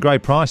gear and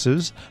great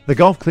prices, the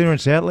Golf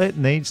Clearance Outlet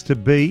needs to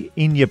be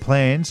in your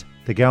plans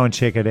to go and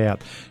check it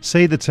out.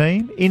 See the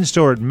team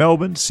in-store at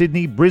Melbourne,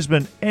 Sydney,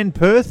 Brisbane and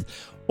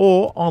Perth,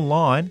 or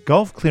online,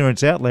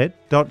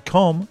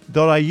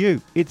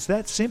 golfclearanceoutlet.com.au. It's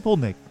that simple,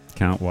 Nick.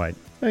 Can't wait.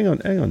 Hang on,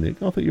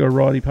 Nick. I thought you were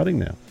righty putting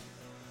now.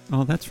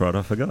 Oh, that's right.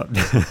 I forgot.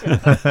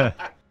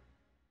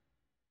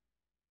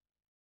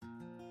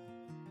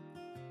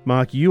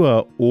 Mark, you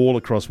are all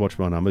across Watch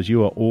My Numbers.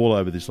 You are all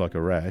over this like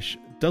a rash.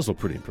 It does look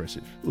pretty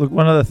impressive. Look,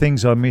 one of the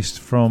things I missed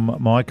from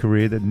my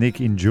career that Nick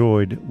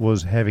enjoyed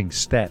was having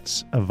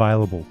stats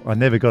available. I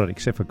never got it,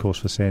 except, of course,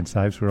 for sand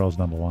saves, where I was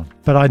number one.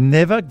 But I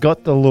never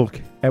got the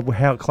look at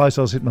how close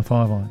I was hitting the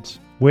 5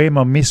 irons, where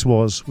my miss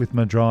was with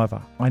my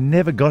driver. I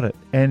never got it,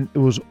 and it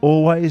was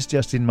always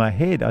just in my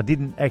head. I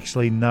didn't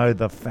actually know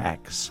the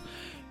facts.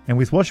 And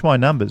with Watch My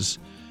Numbers,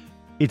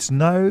 it's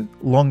no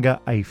longer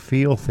a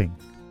feel thing.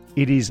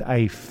 It is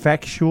a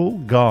factual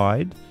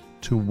guide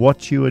to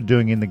what you are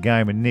doing in the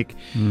game. And Nick,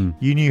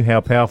 you knew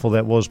how powerful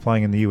that was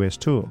playing in the US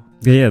Tour.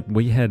 Yeah,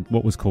 we had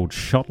what was called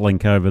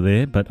ShotLink over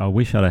there, but I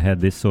wish I'd have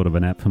had this sort of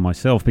an app for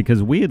myself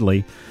because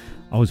weirdly,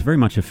 I was very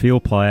much a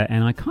field player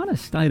and I kind of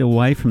stayed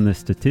away from the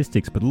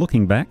statistics. But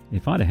looking back,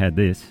 if I'd have had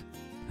this,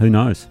 who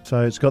knows?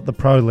 So it's got the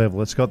pro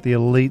level, it's got the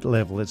elite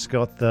level, it's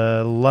got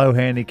the low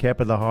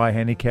handicapper, the high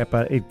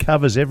handicapper. It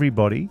covers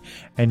everybody,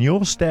 and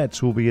your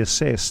stats will be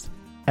assessed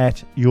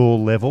at your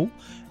level,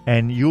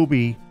 and you'll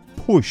be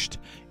pushed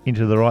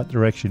into the right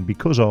direction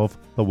because of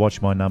the Watch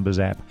My Numbers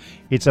app.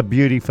 It's a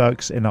beauty,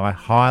 folks, and I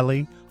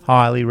highly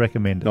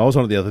recommend it. I was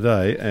on it the other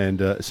day,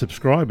 and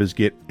subscribers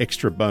get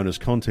extra bonus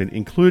content,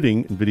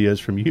 including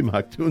videos from you,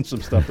 Mark, doing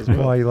some stuff as well.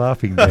 Why are you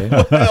laughing, Dan?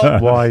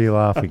 Why are you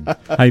laughing?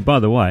 Hey, by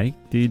the way,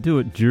 do you do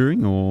it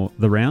during or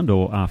the round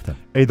or after?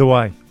 Either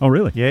way. Oh,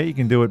 really? Yeah, you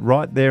can do it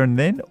right there and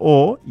then,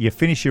 or you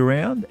finish your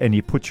round and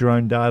you put your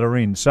own data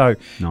in. So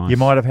Nice. You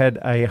might have had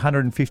a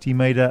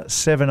 150-metre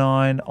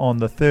 7-iron on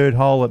the third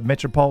hole at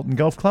Metropolitan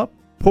Golf Club.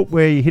 Put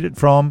where you hit it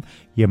from,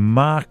 you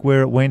mark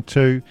where it went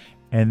to,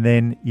 and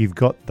then you've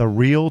got the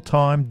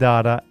real-time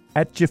data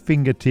at your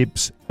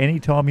fingertips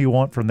anytime you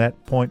want from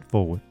that point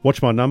forward.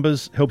 Watch My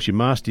Numbers helps you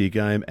master your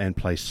game and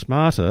play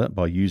smarter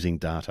by using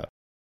data.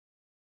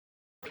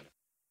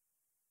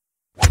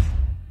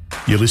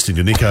 You're listening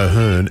to Nick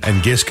O'Hearn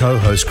and guest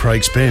co-host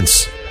Craig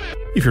Spence.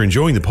 If you're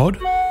enjoying the pod,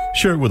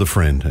 share it with a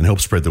friend and help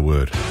spread the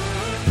word.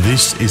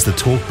 This is the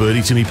Talk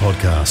Birdie to Me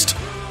podcast.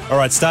 All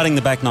right, starting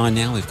the back nine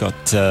now, we've got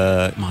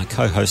my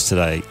co-host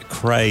today,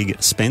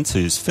 Craig Spence,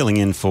 who's filling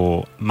in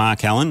for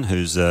Mark Allen,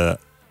 who's got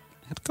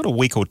a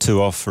week or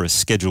two off for a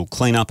scheduled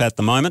clean-up at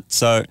the moment.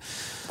 So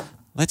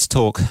let's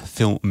talk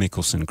Phil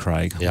Mickelson,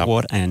 Craig. Yep.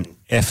 What an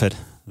effort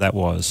that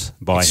was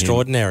by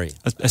Extraordinary.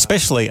 him.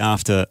 Especially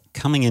after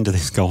coming into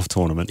this golf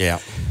tournament. Yeah.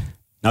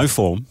 No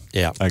form.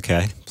 Yeah.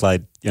 Okay.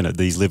 Played,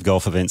 these live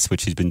golf events,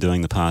 which he's been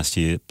doing the past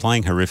year.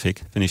 Playing horrific,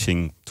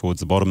 finishing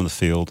towards the bottom of the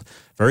field.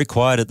 Very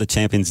quiet at the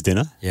Champions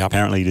Dinner. Yep.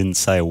 Apparently he didn't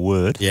say a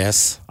word.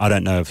 Yes. I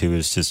don't know if he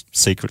was just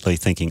secretly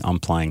thinking, I'm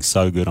playing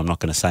so good, I'm not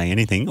going to say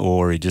anything,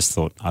 or he just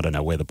thought, I don't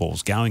know where the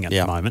ball's going at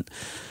the moment.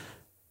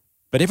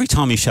 But every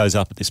time he shows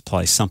up at this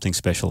place, something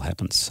special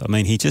happens. I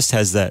mean, he just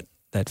has that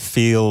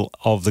feel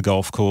of the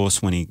golf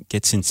course when he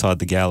gets inside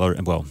the gallery,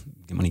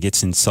 when he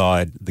gets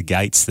inside the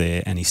gates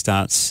there and he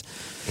starts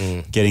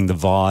getting the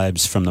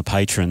vibes from the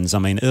patrons. I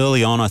mean,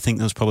 early on, I think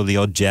there was probably the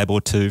odd jab or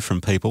two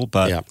from people,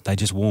 but they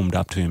just warmed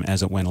up to him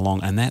as it went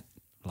along. And that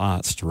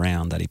last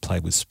round that he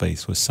played with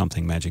Spieth was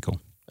something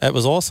magical. It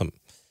was awesome.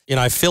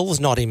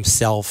 Phil's not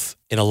himself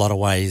in a lot of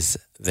ways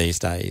these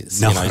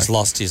days. No. He's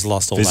lost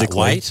all Physically. that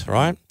weight,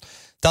 right?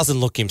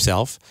 Doesn't look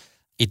himself.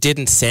 He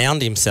didn't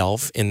sound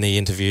himself in the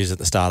interviews at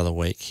the start of the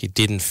week. He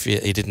didn't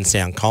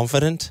sound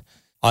confident.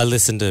 I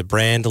listened to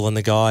Brandel and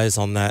the guys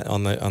on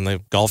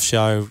the golf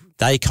show.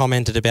 They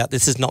commented about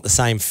this is not the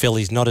same Phil.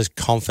 He's not as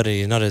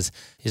confident.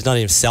 He's not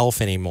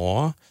himself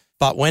anymore.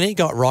 But when he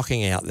got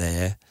rocking out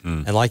there,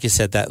 and like you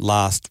said, that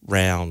last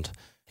round,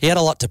 He had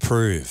a lot to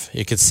prove.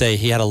 You could see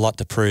he had a lot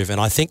to prove. And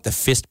I think the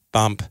fist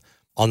bump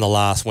on the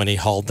last when he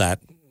holed that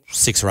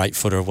 6 or 8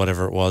 footer or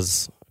whatever it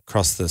was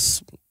across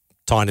this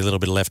tiny little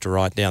bit of left to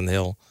right down the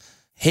hill,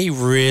 he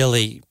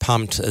really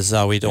pumped as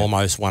though he'd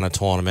almost won a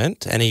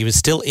tournament, and he was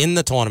still in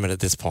the tournament at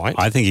this point.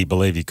 I think he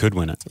believed he could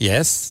win it.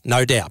 Yes,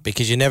 no doubt,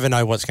 because you never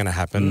know what's going to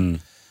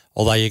happen.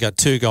 Although you got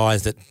 2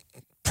 guys that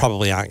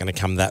probably aren't going to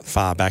come that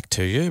far back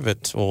to you,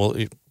 but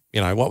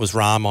what was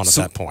Rahm on at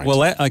that point?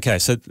 Well, okay,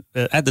 so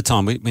at the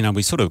time,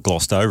 we sort of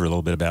glossed over a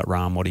little bit about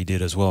Rahm, what he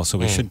did as well, so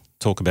we should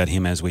talk about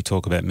him as we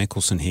talk about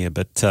Mickelson here.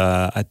 But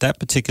at that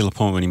particular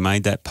point when he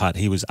made that putt,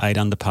 he was 8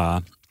 under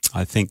par.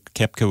 I think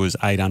Koepka was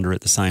 8 under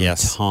at the same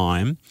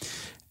time,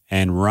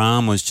 and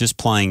Rahm was just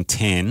playing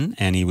 10,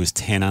 and he was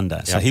 10 under.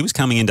 Yep. So he was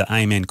coming into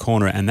Amen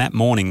corner, and that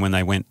morning when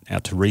they went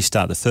out to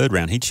restart the third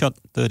round, he'd shot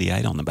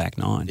 38 on the back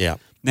 9. Yeah.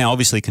 Now,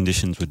 obviously,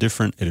 conditions were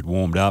different. It had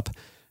warmed up,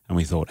 and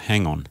we thought,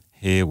 hang on,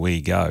 here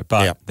we go.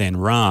 But then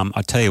Rahm,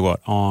 I tell you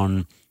what,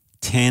 on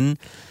 10,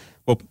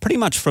 well, pretty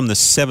much from the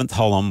 7th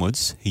hole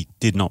onwards, he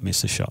did not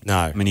miss a shot. No.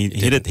 I mean, he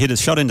hit a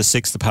shot into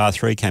 6th, the par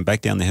 3, came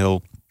back down the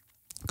hill.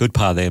 Good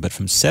par there, but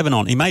from 7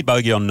 on, he made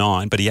bogey on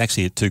 9, but he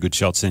actually hit 2 good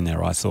shots in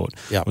there, I thought.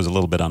 Yep. Was a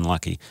little bit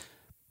unlucky.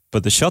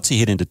 But the shots he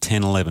hit into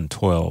 10, 11,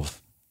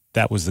 12,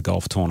 that was the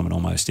golf tournament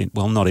almost.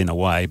 Not in a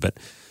way, but,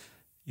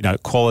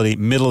 quality,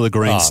 middle of the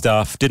green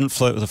stuff. Didn't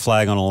flirt with a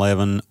flag on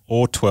 11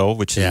 or 12,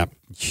 which is a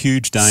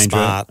huge danger.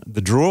 Smart.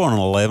 The draw on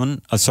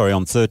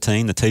on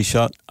 13, the tee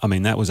shot, I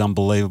mean, that was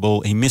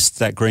unbelievable. He missed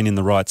that green in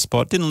the right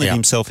spot. Didn't leave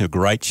himself in a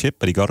great chip,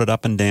 but he got it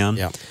up and down.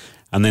 Yeah.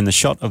 And then the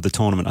shot of the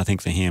tournament, I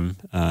think for him,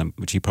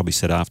 which he probably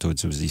said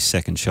afterwards, was his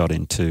second shot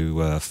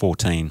into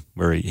 14,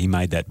 where he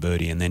made that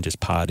birdie and then just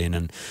parred in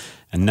and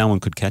no one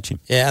could catch him.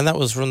 Yeah, and that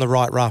was from the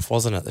right rough,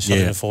 wasn't it? The shot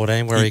into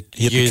 14, where he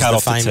hit used cut the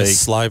off the famous tee.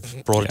 slope,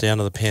 brought it down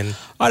to the pin.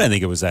 I don't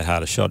think it was that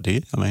hard a shot, do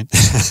you? I mean,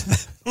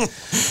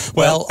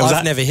 well,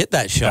 I've never hit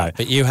that shot,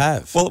 but you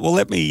have. Well,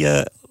 let me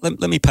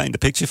paint the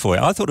picture for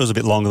you. I thought it was a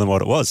bit longer than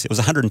what it was. It was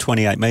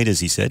 128 metres,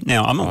 he said.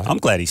 Now, I'm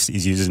glad he's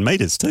using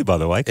metres too, by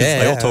the way, because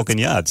they all talk in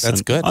yards.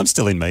 That's good. I'm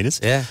still in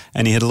metres. Yeah.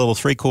 And he had a little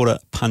 3/4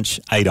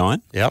 punch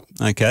 8-iron. Yep.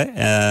 Okay.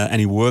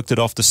 And he worked it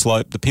off the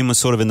slope. The pin was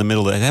sort of in the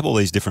middle. They have all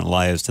these different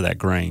layers to that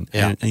green.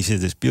 Yeah. And he said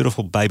this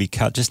beautiful baby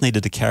cut just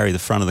needed to carry the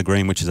front of the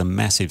green, which is a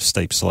massive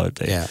steep slope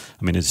there. Yeah.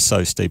 I mean, it's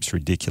so steep, it's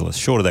ridiculous.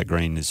 Short of that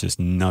green is just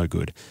no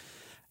good.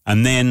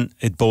 And then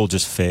ball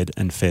just fed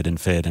and fed and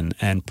fed.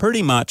 And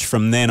pretty much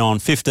from then on,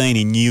 15,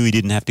 he knew he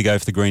didn't have to go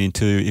for the green in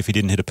 2 if he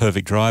didn't hit a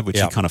perfect drive, which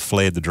he kind of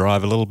flared the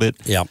drive a little bit.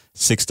 Yep.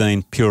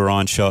 16, pure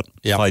iron shot.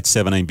 Yep. Played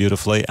 17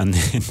 beautifully. And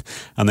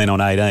then on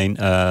 18,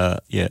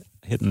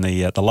 hitting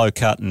the low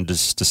cut and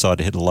just decided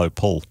to hit a low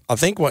pull. I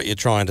think what you're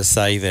trying to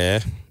say there,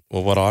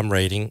 or what I'm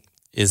reading,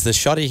 is the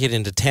shot he hit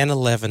into 10,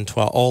 11,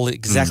 12, all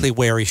exactly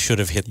where he should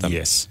have hit them.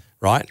 Yes.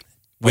 Right?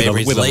 With Where a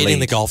he's lead. leading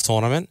the golf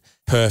tournament.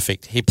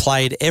 Perfect. He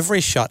played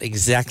every shot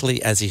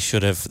exactly as he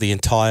should have the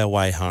entire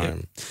way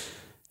home. Yep.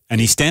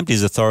 And he stamped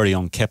his authority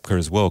on Koepka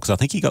as well, because I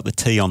think he got the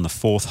tee on the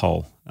 4th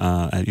hole.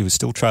 He was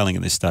still trailing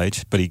at this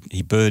stage, but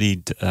he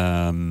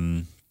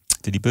birdied.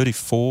 Did he birdie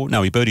 4?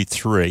 No, he birdied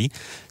 3.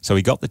 So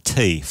he got the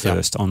tee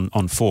first on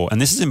 4. And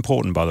this is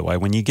important, by the way.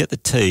 When you get the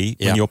tee,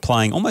 when you're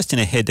playing almost in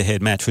a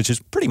head-to-head match, which is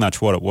pretty much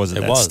what it was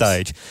at that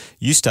stage,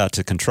 you start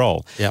to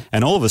control. Yep.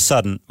 And all of a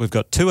sudden, we've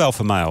got 2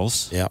 alpha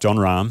males, John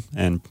Rahm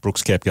and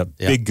Brooks Koepka,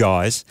 big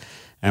guys,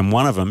 and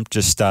one of them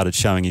just started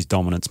showing his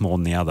dominance more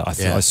than the other.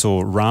 I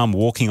saw Rahm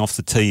walking off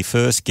the tee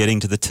first, getting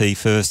to the tee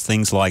first,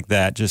 things like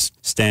that, just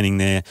standing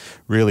there,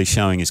 really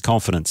showing his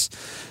confidence.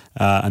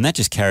 And that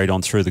just carried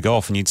on through the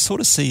golf. And you'd sort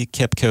of see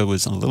Koepka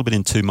was a little bit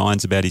in 2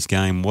 minds about his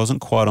game,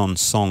 wasn't quite on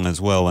song as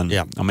well. And,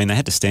 I mean, they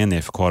had to stand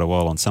there for quite a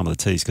while on some of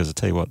the tees because I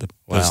tell you what, the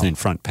person in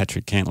front,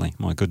 Patrick Cantley,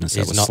 my goodness,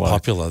 that was slow. He's not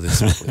popular.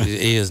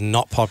 He is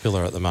not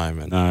popular at the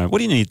moment. What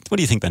do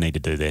you think they need to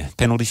do there?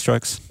 Penalty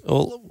strokes?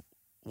 Well,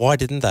 why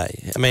didn't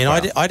they? I mean,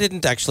 I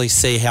didn't actually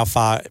see how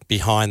far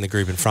behind the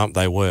group in front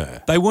they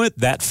were. They weren't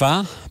that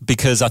far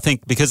because I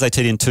think because they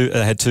teed in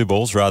had 2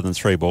 balls rather than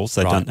 3 balls,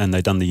 they'd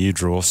done the U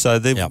draw. So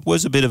there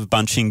was a bit of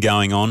bunching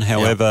going on.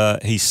 However,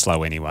 he's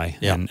slow anyway,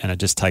 and it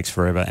just takes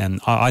forever. And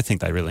I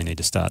think they really need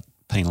to start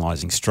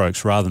penalising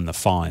strokes rather than the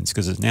fines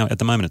because now at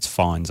the moment it's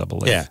fines, I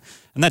believe. Yeah.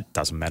 And that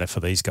doesn't matter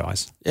for these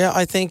guys. Yeah,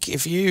 I think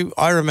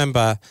I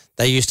remember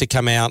they used to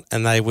come out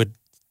and they would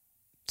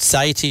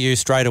say to you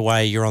straight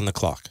away, you're on the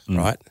clock,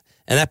 right?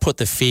 And that put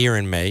the fear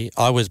in me.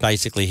 I was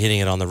basically hitting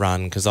it on the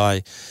run because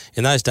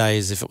in those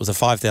days, if it was a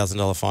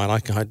 $5,000 fine,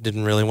 I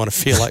didn't really want to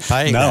feel like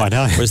paying that. I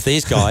know. Whereas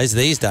these guys,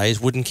 these days,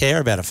 wouldn't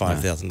care about a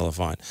 $5,000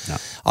 fine. No.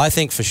 I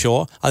think for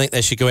sure, I think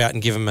they should go out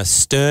and give them a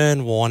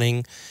stern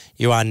warning.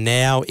 You are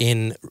now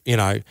in,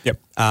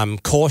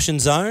 caution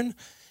zone.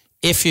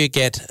 If you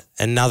get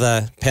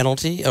another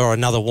penalty or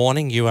another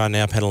warning, you are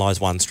now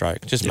penalised 1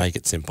 stroke. Just make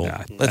it simple.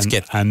 Yeah.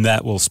 And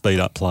that will speed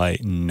up play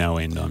no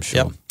end, I'm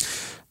sure. Yep.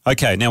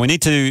 Okay, now we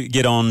need to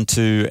get on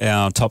to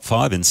our top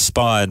 5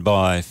 inspired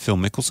by Phil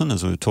Mickelson,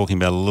 as we were talking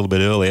about a little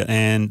bit earlier.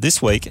 And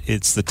this week,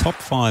 it's the top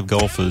 5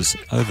 golfers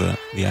over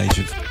the age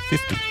of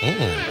 50.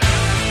 Ooh.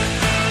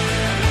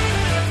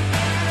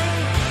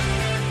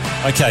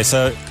 Okay,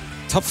 so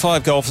top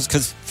 5 golfers,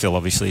 because Phil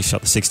obviously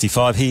shot the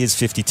 65. He is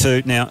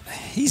 52. Now,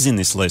 he's in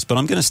this list, but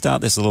I'm going to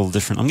start this a little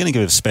different. I'm going to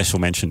give a special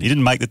mention. He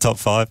didn't make the top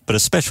 5, but a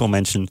special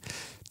mention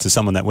to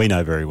someone that we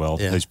know very well,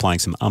 who's playing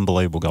some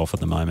unbelievable golf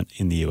at the moment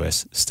in the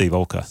US, Steve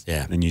Alker,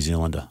 the New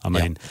Zealander. I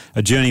mean,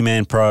 a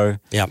journeyman pro.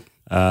 Yep.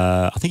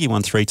 I think he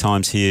won 3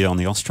 times here on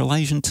the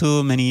Australasian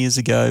Tour many years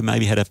ago.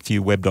 Maybe had a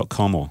few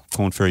Web.com or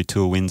Corn Ferry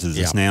Tour wins, as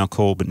it's now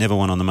called, but never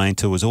won on the main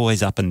tour. Was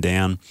always up and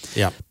down.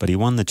 Yep. But he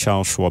won the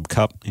Charles Schwab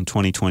Cup in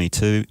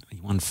 2022. He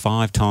won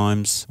 5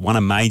 times, won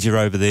a major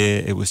over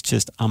there. It was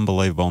just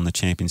unbelievable on the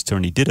Champions Tour,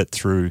 and he did it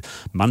through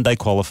Monday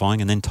qualifying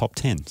and then top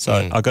 10.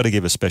 So I've got to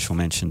give a special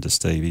mention to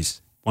Steve.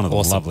 He's one of the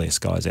loveliest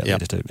guys out there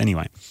to do.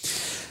 Anyway.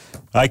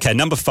 Okay,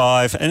 number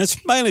 5, and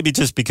it's mainly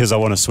just because I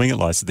want to swing it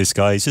like this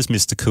guy. He's just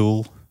Mr.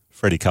 Cool,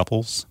 Freddie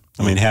Couples.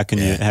 I mean,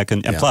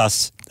 and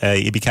plus,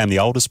 he became the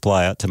oldest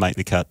player to make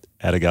the cut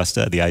at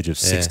Augusta at the age of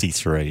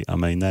 63. I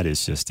mean, that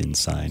is just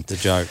insane. The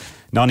joke.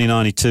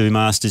 1992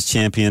 Masters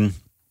champion.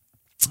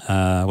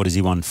 What has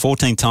he won?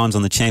 14 times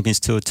on the Champions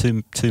Tour,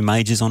 two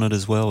majors on it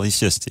as well. He's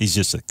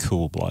just a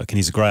cool bloke, and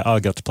he's great. I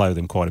got to play with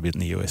him quite a bit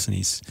in the US, and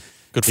he's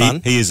good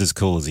fun. He is as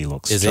cool as he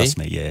looks. Trust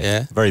me.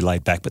 Yeah. Very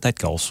laid back, but that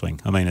golf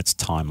swing, I mean, it's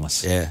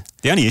timeless. Yeah.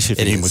 The only issue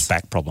for him was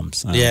back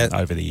problems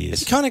over the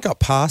years. He kind of got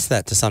past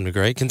that to some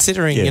degree,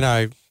 considering you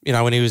know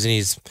when he was in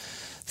his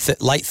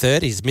late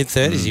 30s, mid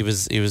 30s,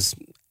 he was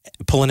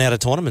pulling out of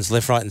tournaments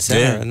left, right, and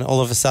centre, and all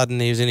of a sudden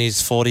he was in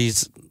his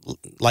 40s,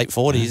 late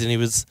 40s, and he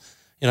was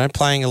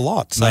playing a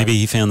lot. So. Maybe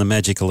he found the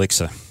magic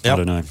elixir. I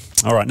don't know.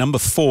 All right, number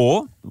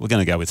 4, we're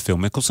going to go with Phil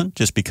Mickelson,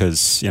 just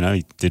because,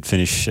 he did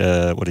finish, he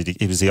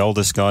was the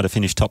oldest guy to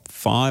finish top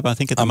 5, I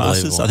think, at the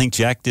Masters. I think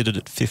Jack did it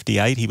at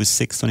 58. He was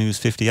 6th when he was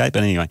 58.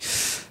 But anyway,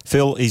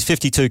 Phil, he's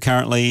 52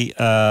 currently.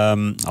 A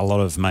lot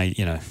of,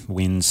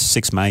 wins,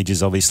 6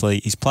 majors, obviously.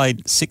 He's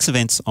played 6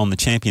 events on the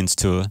Champions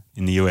Tour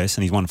in the US,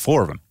 and he's won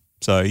 4 of them.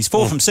 So he's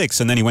 4 from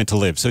 6, and then he went to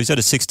live. So he's at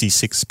a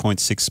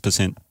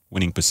 66.6%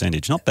 winning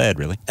percentage. Not bad,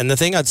 really. And the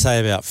thing I'd say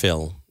about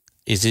Phil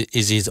is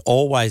he's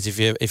always, if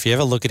you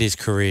ever look at his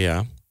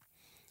career,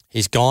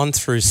 he's gone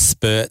through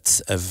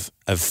spurts of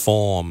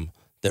form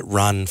that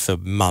run for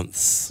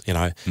months,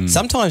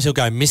 Sometimes he'll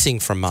go missing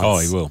for months. Oh,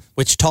 he will.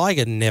 Which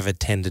Tiger never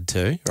tended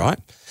to, right?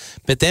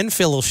 But then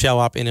Phil will show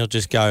up and he'll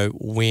just go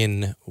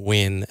win,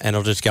 and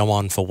he'll just go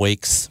on for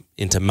weeks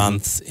into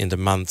months,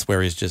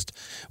 where he's just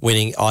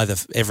winning either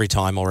every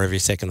time or every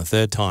second or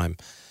third time.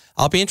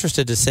 I'll be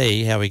interested to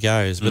see how he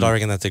goes, but I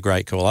reckon that's a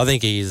great call. I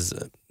think he's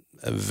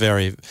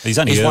He's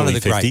only early one of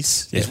the 50s.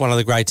 Greats. He's one of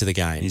the greats of the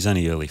game. He's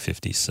only early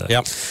 50s. So.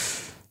 Yep.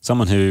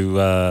 Someone who,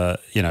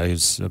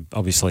 who's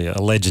obviously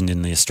a legend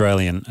in the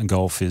Australian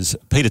golf is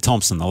Peter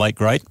Thompson, the late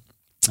great.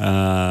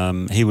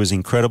 He was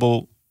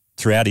incredible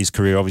throughout his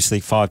career, obviously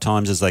 5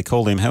 times as they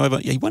called him. However,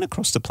 he went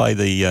across to play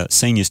the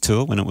Seniors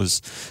Tour when it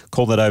was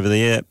called that over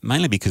there,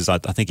 mainly because I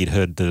think he'd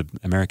heard the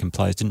American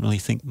players didn't really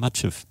think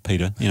much of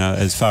Peter,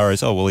 as far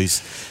as,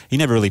 he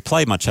never really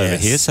played much over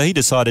here. So he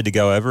decided to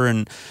go over,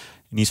 and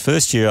in his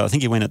first year, I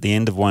think he went at the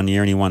end of one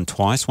year and he won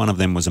twice. One of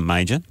them was a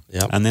major.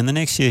 Yep. And then the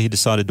next year he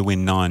decided to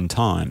win 9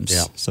 times.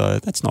 Yep. So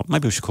that's not,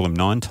 maybe we should call him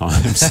 9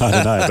 times. I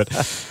don't know.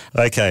 But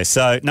okay,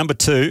 so number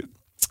 2,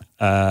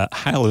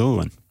 Hale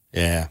Irwin.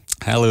 Yeah.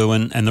 Hale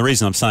Irwin, and the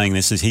reason I'm saying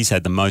this is he's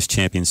had the most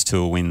Champions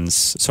Tour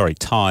wins,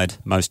 tied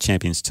most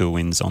Champions Tour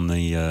wins on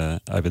the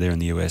over there in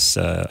the US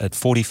at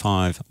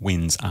 45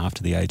 wins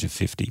after the age of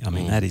 50. I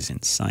mean, that is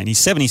insane. He's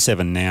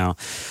 77 now.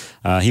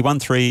 He won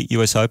 3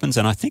 US Opens,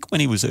 and I think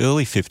when he was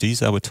early 50s,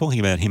 they were talking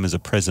about him as a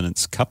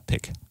President's Cup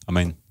pick. I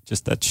mean,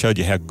 just that showed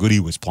you how good he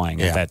was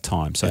playing at that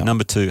time. So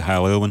number 2,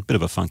 Hale Irwin, bit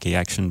of a funky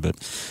action, but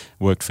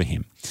worked for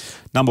him.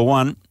 Number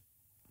 1,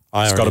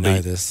 it's got to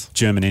be this.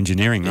 German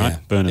engineering, right?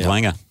 Bernhard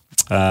Langer.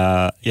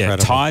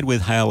 Tied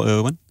with Hale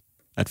Irwin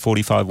at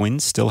 45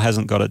 wins, still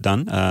hasn't got it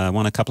done.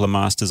 Won a couple of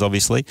Masters,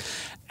 obviously.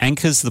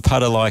 Anchors the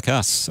putter like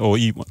us, or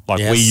we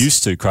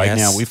used to, Craig.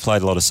 Now, we've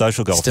played a lot of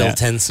social golf. Still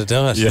tends to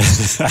do it. Yeah.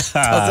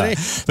 Doesn't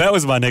he? That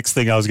was my next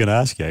thing I was going to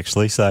ask you,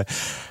 actually. So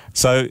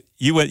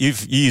you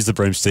used the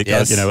broomstick.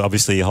 Yes.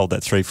 Obviously you hold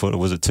that 3 foot, or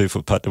was it 2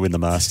 foot putt to win the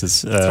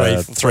Masters? 3 and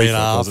a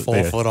half,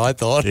 4 foot, I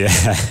thought.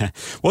 Yeah.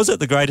 Was it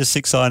the greatest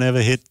 6-iron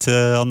ever hit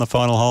on the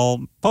final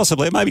hole?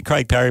 Possibly. Maybe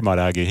Craig Parry might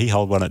argue. He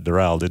held one at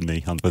Doral, didn't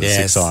he? With a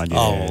 6-iron.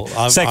 Yeah.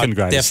 Oh, second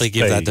greatest. Definitely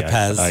give that to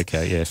Paz.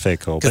 Okay, yeah, fair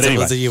call. Because it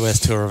was a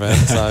US Tour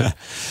event. So.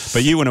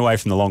 But you went away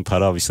from the long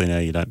putt. Obviously now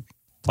you don't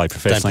play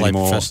professionally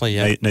anymore.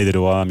 Neither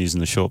do I. I'm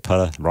using the short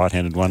putter,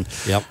 right-handed one.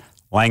 Yep.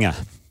 Langer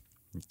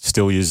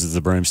still uses the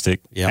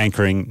broomstick.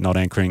 Anchoring, not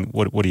anchoring.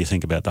 What do you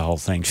think about the whole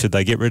thing? Should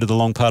they get rid of the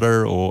long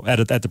putter, or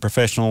at the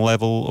professional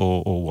level,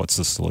 or what's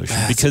the solution?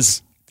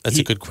 Because that's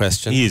a good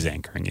question. He is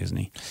anchoring, isn't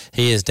he?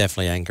 He is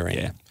definitely anchoring.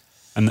 Yeah,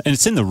 and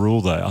it's in the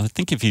rule though. I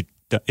think if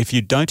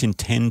you don't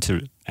intend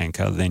to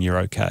anchor, then you're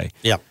okay.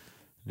 Yep.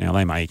 Now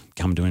they may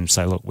come to him and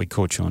say, "Look, we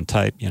caught you on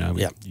tape.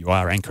 You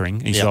are anchoring."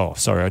 He says, "Oh,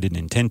 sorry, I didn't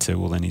intend to."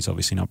 Well, then he's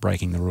obviously not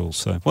breaking the rules.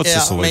 So what's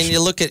the solution? I mean,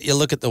 you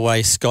look at the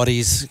way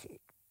Scotty's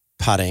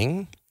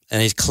putting.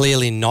 And he's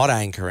clearly not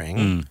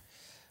anchoring,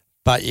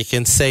 But you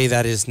can see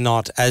that is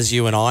not, as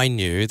you and I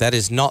knew, that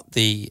is not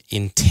the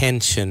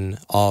intention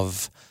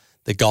of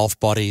the golf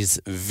body's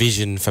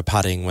vision for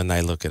putting when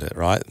they look at it,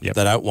 right? Yep.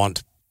 They don't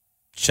want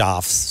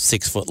shafts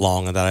 6 foot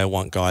long, and they don't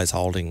want guys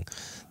holding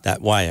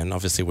that way, and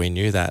obviously we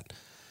knew that.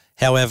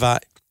 However,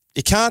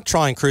 you can't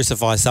try and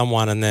crucify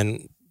someone and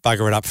then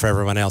bugger it up for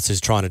everyone else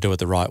who's trying to do it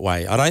the right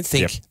way. I don't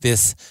think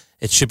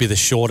it should be the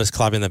shortest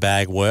club in the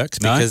bag works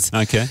because,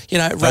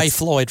 Ray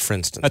Floyd, for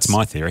instance. That's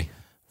my theory.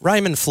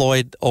 Raymond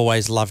Floyd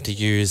always loved to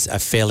use a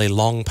fairly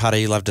long putter.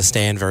 He loved to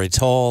stand very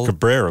tall.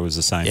 Cabrera was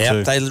the same too.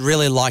 Yeah, they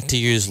really like to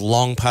use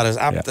long putters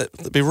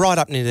they'd be right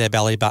up near their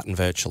belly button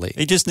virtually.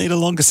 He just need a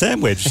longer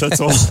sandwich, that's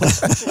all.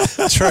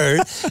 True.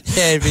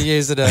 Yeah, he'd be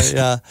using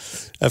a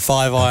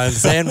 5-iron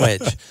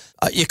sandwich.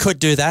 You could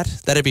do that.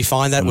 That'd be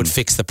fine. That would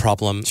fix the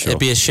problem. Sure. It'd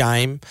be a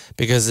shame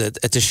because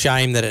it's a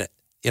shame that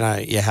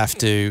you have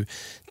to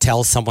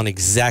tell someone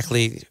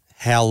exactly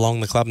how long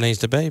the club needs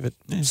to be, but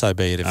so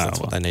be it if that's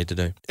what they need to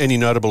do. Any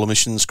notable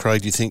omissions, Craig,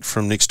 do you think,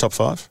 from Nick's top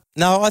 5?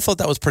 No, I thought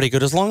that was pretty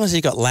good. As long as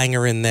he got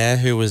Langer in there,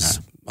 who was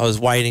I was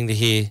waiting to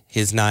hear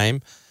his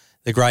name,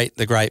 the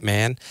great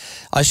man.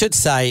 I should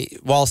say,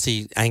 whilst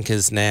he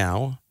anchors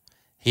now,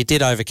 he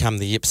did overcome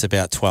the yips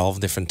about 12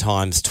 different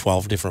times,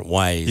 12 different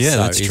ways. Yeah,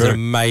 that's he's true. An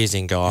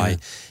amazing guy. Yeah.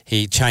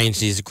 He changed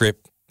his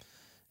grip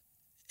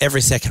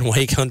every second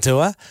week on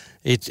tour.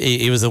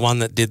 He was the one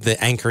that did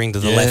the anchoring to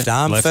the left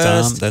arm left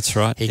first. Arm, that's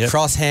right. He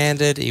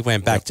cross-handed. He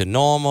went back to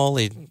normal.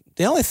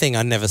 The only thing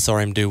I never saw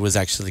him do was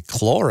actually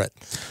claw it,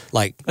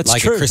 like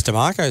true. a Chris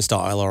DeMarco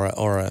style or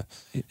a.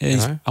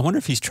 I wonder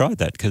if he's tried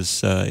that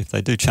because if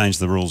they do change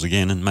the rules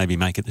again and maybe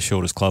make it the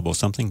shortest club or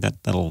something,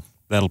 that'll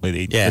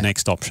be the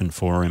next option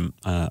for him.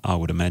 I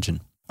would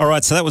imagine. All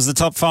right, so that was the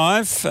top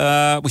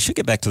 5. We should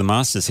get back to the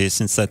Masters here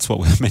since that's what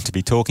we're meant to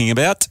be talking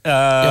about.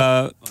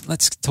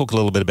 Let's talk a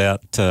little bit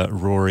about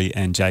Rory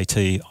and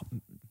JT.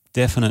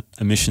 Definite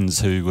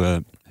omissions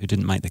who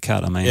didn't make the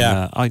cut. I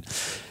mean,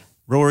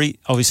 Rory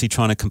obviously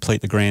trying to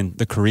complete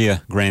the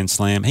career Grand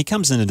Slam. He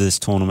comes into this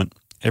tournament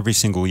every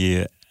single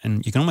year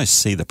and you can almost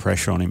see the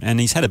pressure on him. And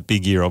he's had a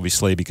big year,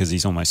 obviously, because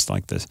he's almost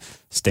like the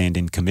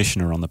stand-in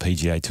commissioner on the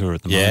PGA Tour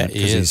at the moment. Yeah,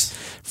 he is. He's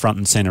front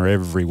and centre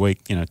every week,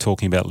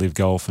 talking about LIV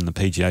Golf and the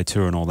PGA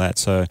Tour and all that.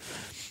 So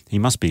he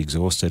must be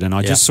exhausted. And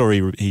I just saw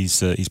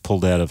he's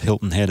pulled out of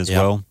Hilton Head as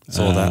well.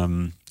 Saw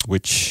that.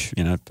 Which,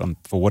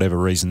 for whatever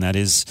reason that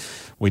is,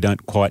 we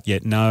don't quite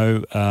yet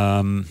know.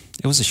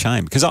 It was a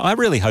shame because I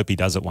really hope he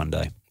does it one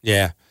day.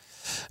 Yeah,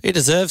 he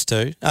deserves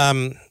to.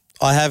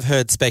 I have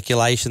heard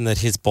speculation that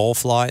his ball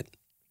flight,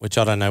 which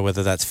I don't know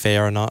whether that's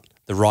fair or not,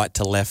 the right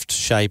to left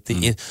shape,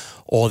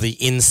 or the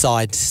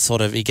inside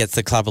sort of, he gets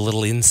the club a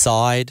little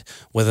inside,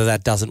 whether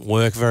that doesn't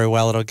work very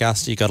well at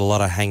Augusta. You got a lot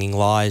of hanging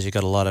lies. You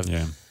got a lot of...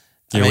 Yeah.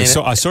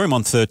 I saw him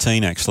on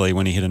 13 actually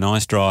when he hit a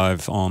nice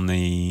drive on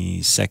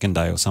the second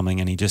day or something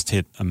and he just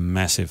hit a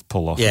massive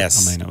pull off.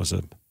 Yes. I mean, it was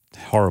a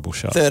horrible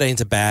shot.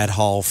 13's a bad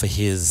hole for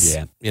his,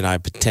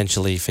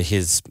 potentially for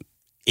his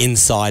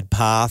inside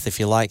path, if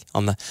you like.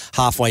 On the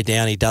halfway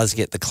down, he does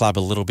get the club a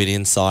little bit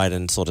inside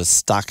and sort of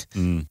stuck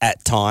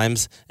at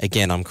times.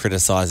 Again, I'm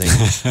criticising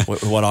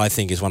what I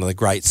think is one of the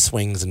great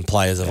swings and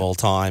players of all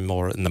time,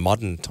 or in the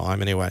modern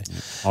time anyway.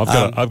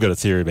 I've got a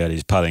theory about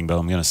his putting, but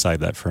I'm going to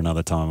save that for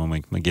another time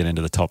when we get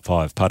into the top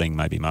 5 putting,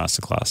 maybe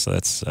masterclass. So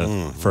that's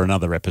for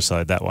another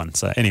episode, that one.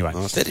 So anyway.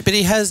 But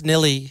he has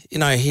nearly,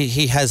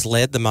 he has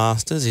led the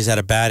Masters. He's had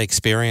a bad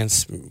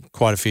experience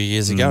quite a few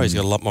years ago. He's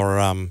got a lot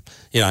more,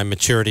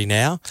 maturity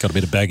now. Got a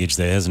bit of baggage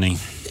there, hasn't he?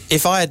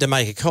 If I had to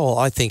make a call,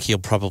 I think he'll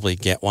probably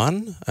get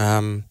one.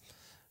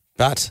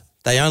 But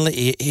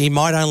he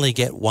might only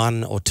get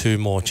 1 or 2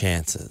 more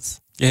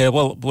chances. Yeah,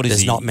 well, what is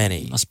There's he? not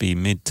many. Must be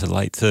mid to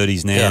late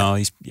 30s now.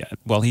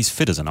 Yeah. He's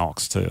fit as an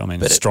ox too. I mean,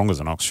 strong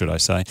as an ox, should I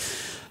say.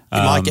 He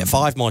might get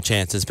 5 more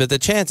chances, but the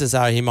chances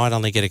are he might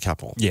only get a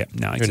couple. Yeah,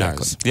 no, exactly. Who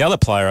knows? The other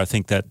player, I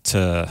think that,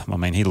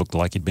 he looked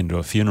like he'd been to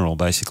a funeral,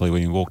 basically,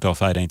 when he walked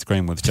off 18th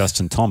green with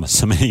Justin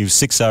Thomas. I mean, he was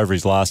 6 over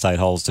his last 8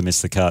 holes to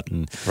miss the cut,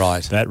 and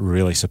that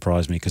really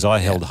surprised me because I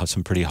held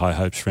some pretty high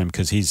hopes for him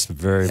because he's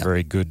very,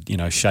 very good,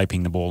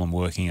 shaping the ball and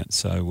working it.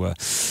 So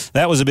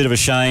that was a bit of a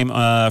shame.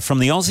 From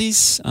the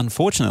Aussies,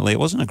 unfortunately, it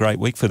wasn't a great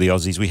week for the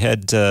Aussies. We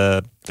had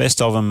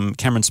best of them,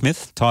 Cameron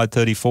Smith, tied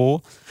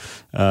 34.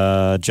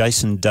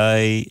 Jason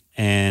Day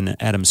and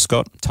Adam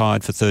Scott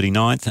tied for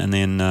 39th, and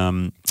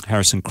then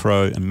Harrison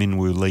Crowe and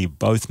Minwoo Lee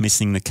both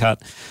missing the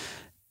cut.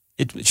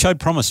 It showed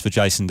promise for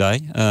Jason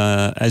Day,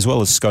 as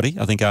well as Scotty.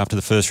 I think after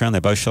the first round they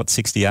both shot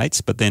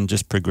 68s, but then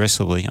just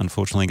progressively,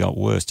 unfortunately, got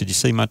worse. Did you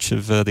see much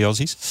of the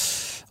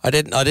Aussies? I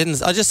didn't. I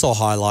just saw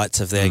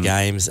highlights of their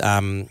games.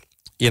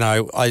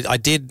 I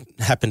did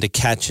happen to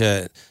catch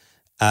a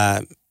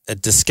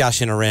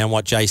discussion around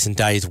what Jason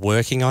Day is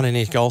working on in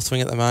his golf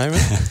swing at the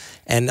moment.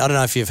 And I don't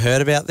know if you've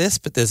heard about this,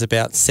 but there's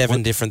about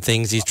 7 different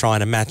things he's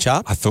trying to match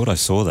up. I thought I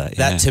saw that.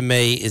 That to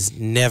me is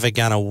never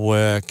going to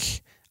work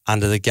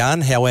under the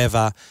gun.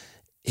 However,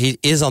 he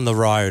is on the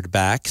road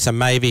back, so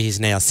maybe he's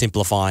now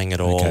simplifying it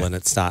all, and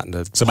it's starting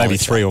to. So maybe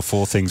 3 or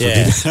 4 things.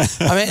 Yeah,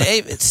 I mean,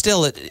 it's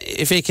still,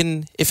 if he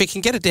can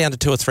get it down to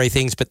 2 or 3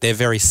 things, but they're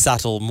very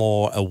subtle,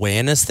 more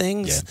awareness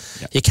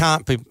things. You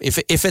can't be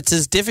if it's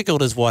as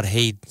difficult as what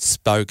he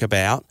spoke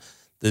about.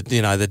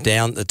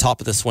 The top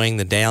of the swing,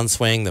 the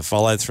downswing, the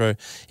follow through.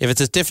 If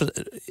it's as different,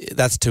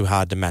 that's too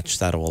hard to match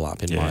that all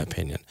up, in my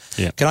opinion.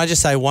 Yeah. Can I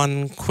just say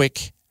one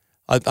quick?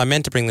 I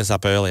meant to bring this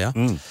up earlier.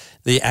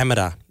 The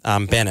amateur,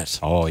 Bennett.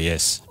 Oh,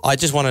 yes. I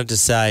just wanted to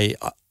say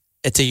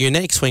it's a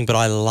unique swing, but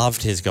I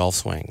loved his golf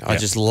swing. I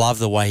just love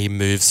the way he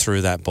moves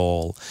through that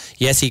ball.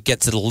 Yes, he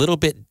gets it a little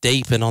bit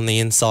deep and on the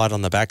inside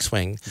on the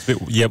backswing.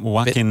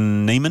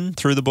 Joaquin Neiman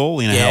threw the ball,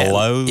 how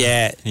low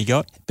he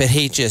got. But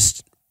he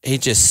just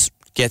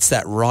gets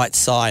that right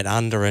side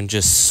under and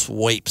just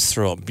sweeps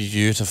through it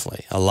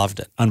beautifully. I loved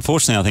it.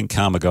 Unfortunately, I think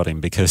karma got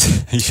him because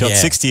he shot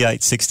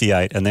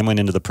 68, and then went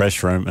into the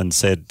press room and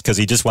said, because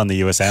he just won the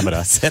US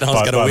Amateur. Said I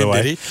was going to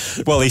win, did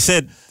he? Well, he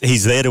said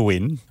he's there to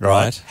win,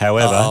 right?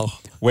 However,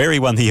 where he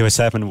won the US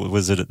Open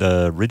was at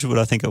Ridgewood,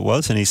 I think it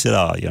was, and he said,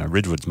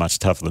 Ridgewood's much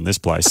tougher than this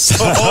place.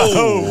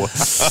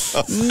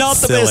 Not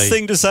the best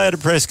thing to say at a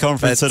press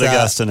conference at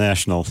Augusta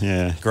National.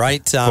 Yeah,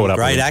 great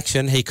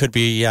action. He could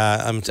be,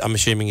 I'm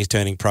assuming he's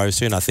turning pro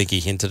soon. I think he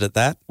hinted at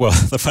that. Well,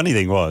 the funny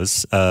thing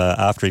was,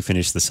 after he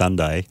finished the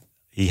Sunday,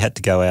 he had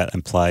to go out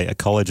and play a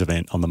college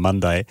event on the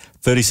Monday,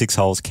 36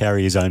 holes,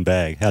 carry his own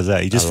bag. How's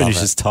that? He just finished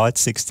his tight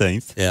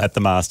 16th at the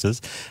Masters,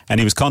 and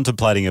he was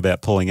contemplating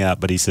about pulling out,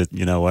 but he said,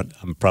 you know what,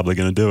 I'm probably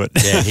going to do it.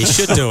 Yeah, he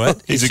should do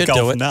it. He's a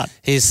golf nut.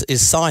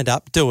 He's signed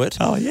up, do it.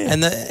 Oh, yeah.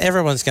 And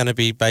everyone's going to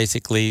be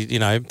basically,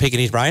 picking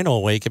his brain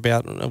all week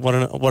about what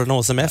an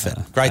awesome effort.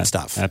 Great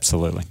stuff.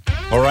 Absolutely.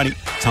 All righty,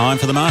 time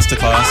for the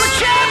masterclass.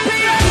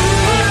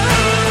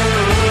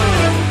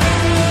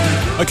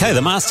 Okay,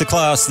 the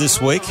masterclass this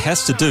week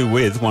has to do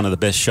with one of the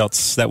best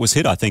shots that was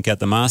hit, I think, at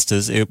the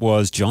Masters. It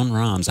was Jon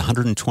Rahm's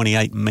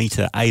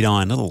 128-metre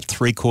 8-iron, little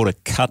three-quarter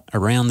cut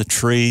around the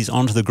trees,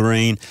 onto the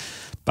green.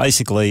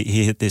 Basically,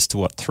 he hit this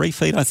to, 3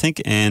 feet, I think,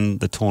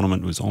 and the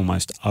tournament was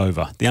almost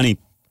over. The only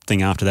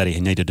thing after that he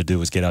needed to do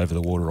was get over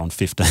the water on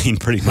 15,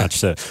 pretty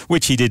much,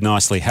 which he did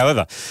nicely.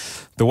 However,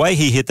 the way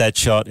he hit that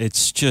shot,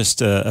 it's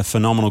just a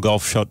phenomenal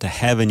golf shot to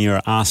have in your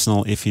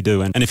arsenal if you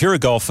do. And if you're a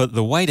golfer,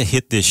 the way to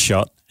hit this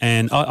shot,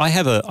 and I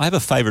have a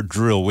favourite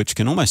drill which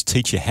can almost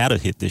teach you how to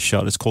hit this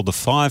shot. It's called the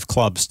 5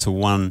 clubs to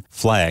 1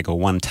 flag or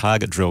 1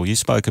 target drill. You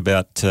spoke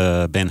about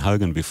Ben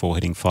Hogan before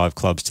hitting 5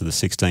 clubs to the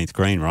 16th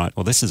green, right?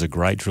 Well, this is a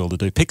great drill to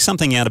do. Pick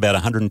something out about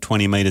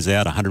 120 metres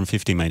out,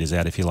 150 metres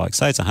out if you like.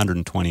 Say it's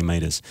 120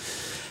 metres.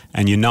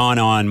 And your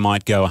 9-iron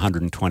might go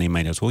 120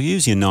 metres. Well,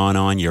 use your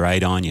 9-iron, your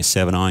 8-iron, your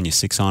 7-iron, your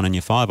 6-iron and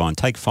your 5-iron.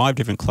 Take 5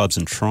 different clubs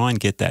and try and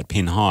get that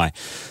pin high.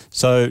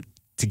 So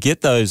to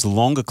get those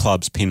longer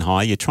clubs pin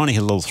high, you're trying to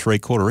hit a little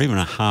three-quarter or even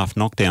a half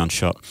knockdown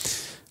shot.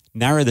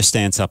 Narrow the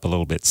stance up a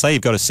little bit. Say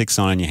you've got a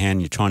 6-iron in your hand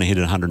and you're trying to hit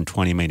it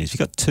 120 metres. You've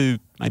got 2,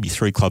 maybe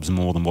 3 clubs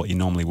more than what you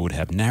normally would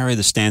have. Narrow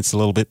the stance a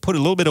little bit. Put a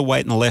little bit of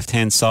weight on the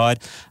left-hand side.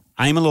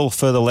 Aim a little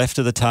further left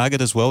of the target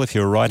as well if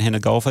you're a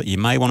right-handed golfer. You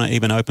may want to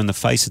even open the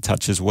face a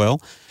touch as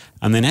well.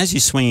 And then as you're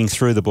swinging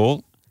through the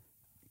ball,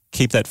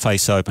 keep that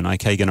face open,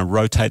 okay? You're going to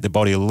rotate the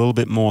body a little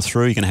bit more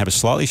through. You're going to have a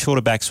slightly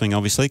shorter backswing,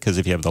 obviously, because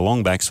if you have the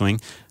long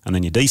backswing and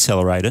then you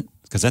decelerate it,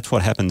 because that's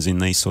what happens in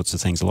these sorts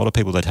of things. A lot of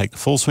people, they take the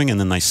full swing and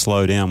then they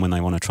slow down when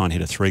they want to try and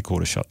hit a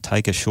three-quarter shot.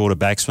 Take a shorter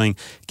backswing,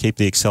 keep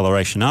the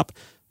acceleration up.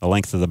 The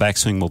length of the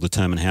backswing will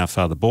determine how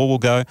far the ball will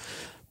go.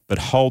 But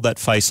hold that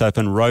face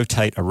open,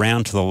 rotate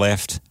around to the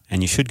left,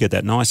 and you should get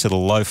that nice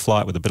little low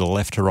flight with a bit of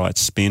left to right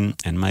spin,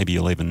 and maybe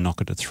you'll even knock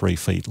it to 3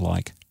 feet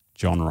like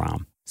Jon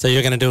Rahm. So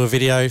you're going to do a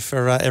video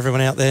for everyone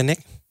out there, Nick?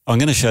 I'm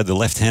going to show the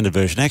left-handed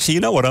version. Actually, you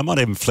know what? I might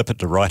even flip it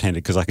to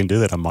right-handed because I can do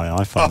that on my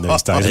iPhone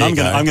these days. And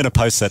I'm going to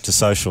post that to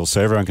social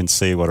so everyone can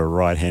see what a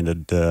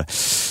right-handed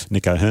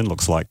Nick O'Hearn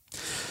looks like.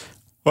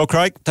 Well,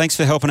 Craig, thanks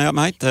for helping out,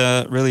 mate.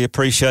 Really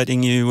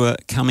appreciating you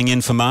coming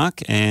in for Mark.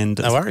 And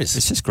no worries.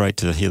 It's just great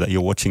to hear that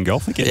you're watching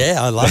golf again.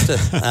 Yeah, I loved it.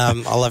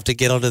 I'll have to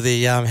get onto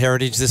the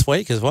Heritage this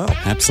week as well.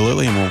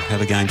 Absolutely, and we'll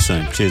have a game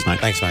soon. Cheers, mate.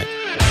 Thanks, mate.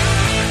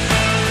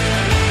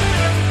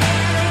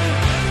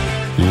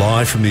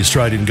 Live from the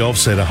Australian Golf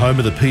Centre, home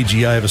of the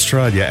PGA of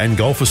Australia and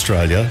Golf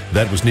Australia,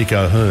 that was Nick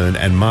O'Hearn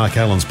and Mark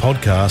Allen's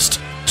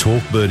podcast,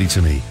 Talk Birdie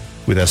to Me,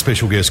 with our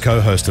special guest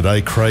co-host today,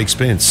 Craig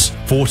Spence,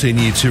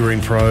 14-year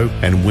touring pro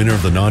and winner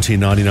of the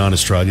 1999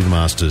 Australian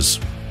Masters.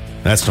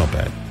 That's not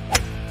bad.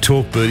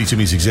 Talk Birdie to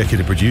Me's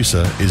executive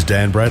producer is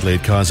Dan Bradley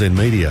at Kaizen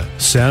Media.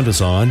 Sound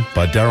design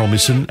by Daryl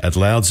Misson at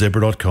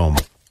loudzebra.com.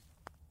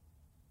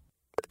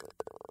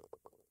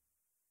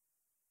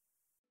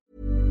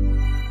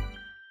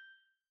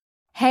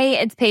 Hey,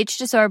 it's Paige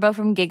DeSorbo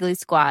from Giggly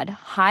Squad.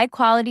 High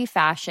quality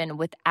fashion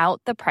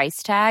without the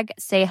price tag.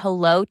 Say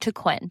hello to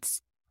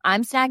Quince.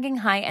 I'm snagging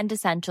high-end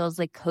essentials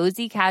like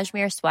cozy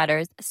cashmere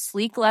sweaters,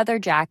 sleek leather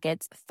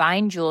jackets,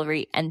 fine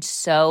jewelry, and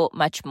so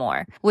much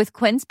more. With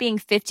Quince being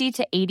 50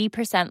 to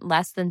 80%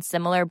 less than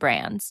similar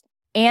brands.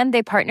 And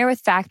they partner with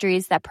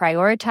factories that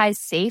prioritize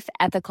safe,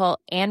 ethical,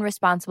 and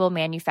responsible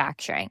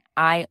manufacturing.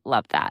 I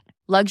love that.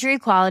 Luxury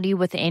quality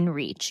within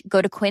reach.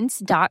 Go to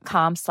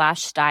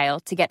quince.com/style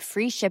to get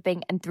free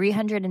shipping and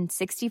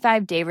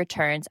 365-day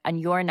returns on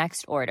your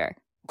next order.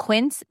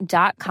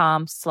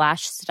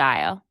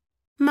 Quince.com/style.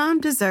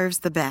 Mom deserves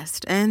the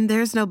best, and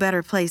there's no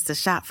better place to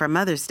shop for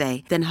Mother's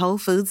Day than Whole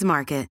Foods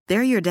Market.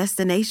 They're your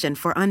destination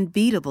for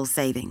unbeatable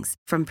savings,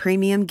 from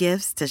premium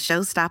gifts to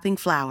show-stopping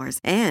flowers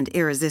and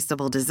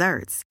irresistible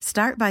desserts.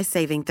 Start by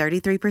saving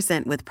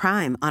 33% with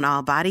Prime on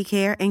all body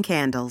care and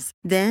candles.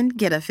 Then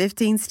get a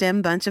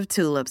 15-stem bunch of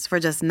tulips for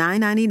just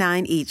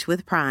 $9.99 each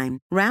with Prime.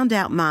 Round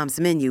out Mom's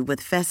menu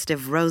with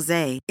festive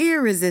rosé,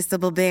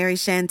 irresistible berry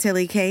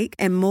chantilly cake,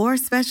 and more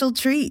special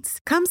treats.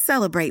 Come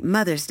celebrate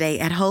Mother's Day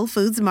at Whole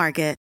Foods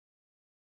Market.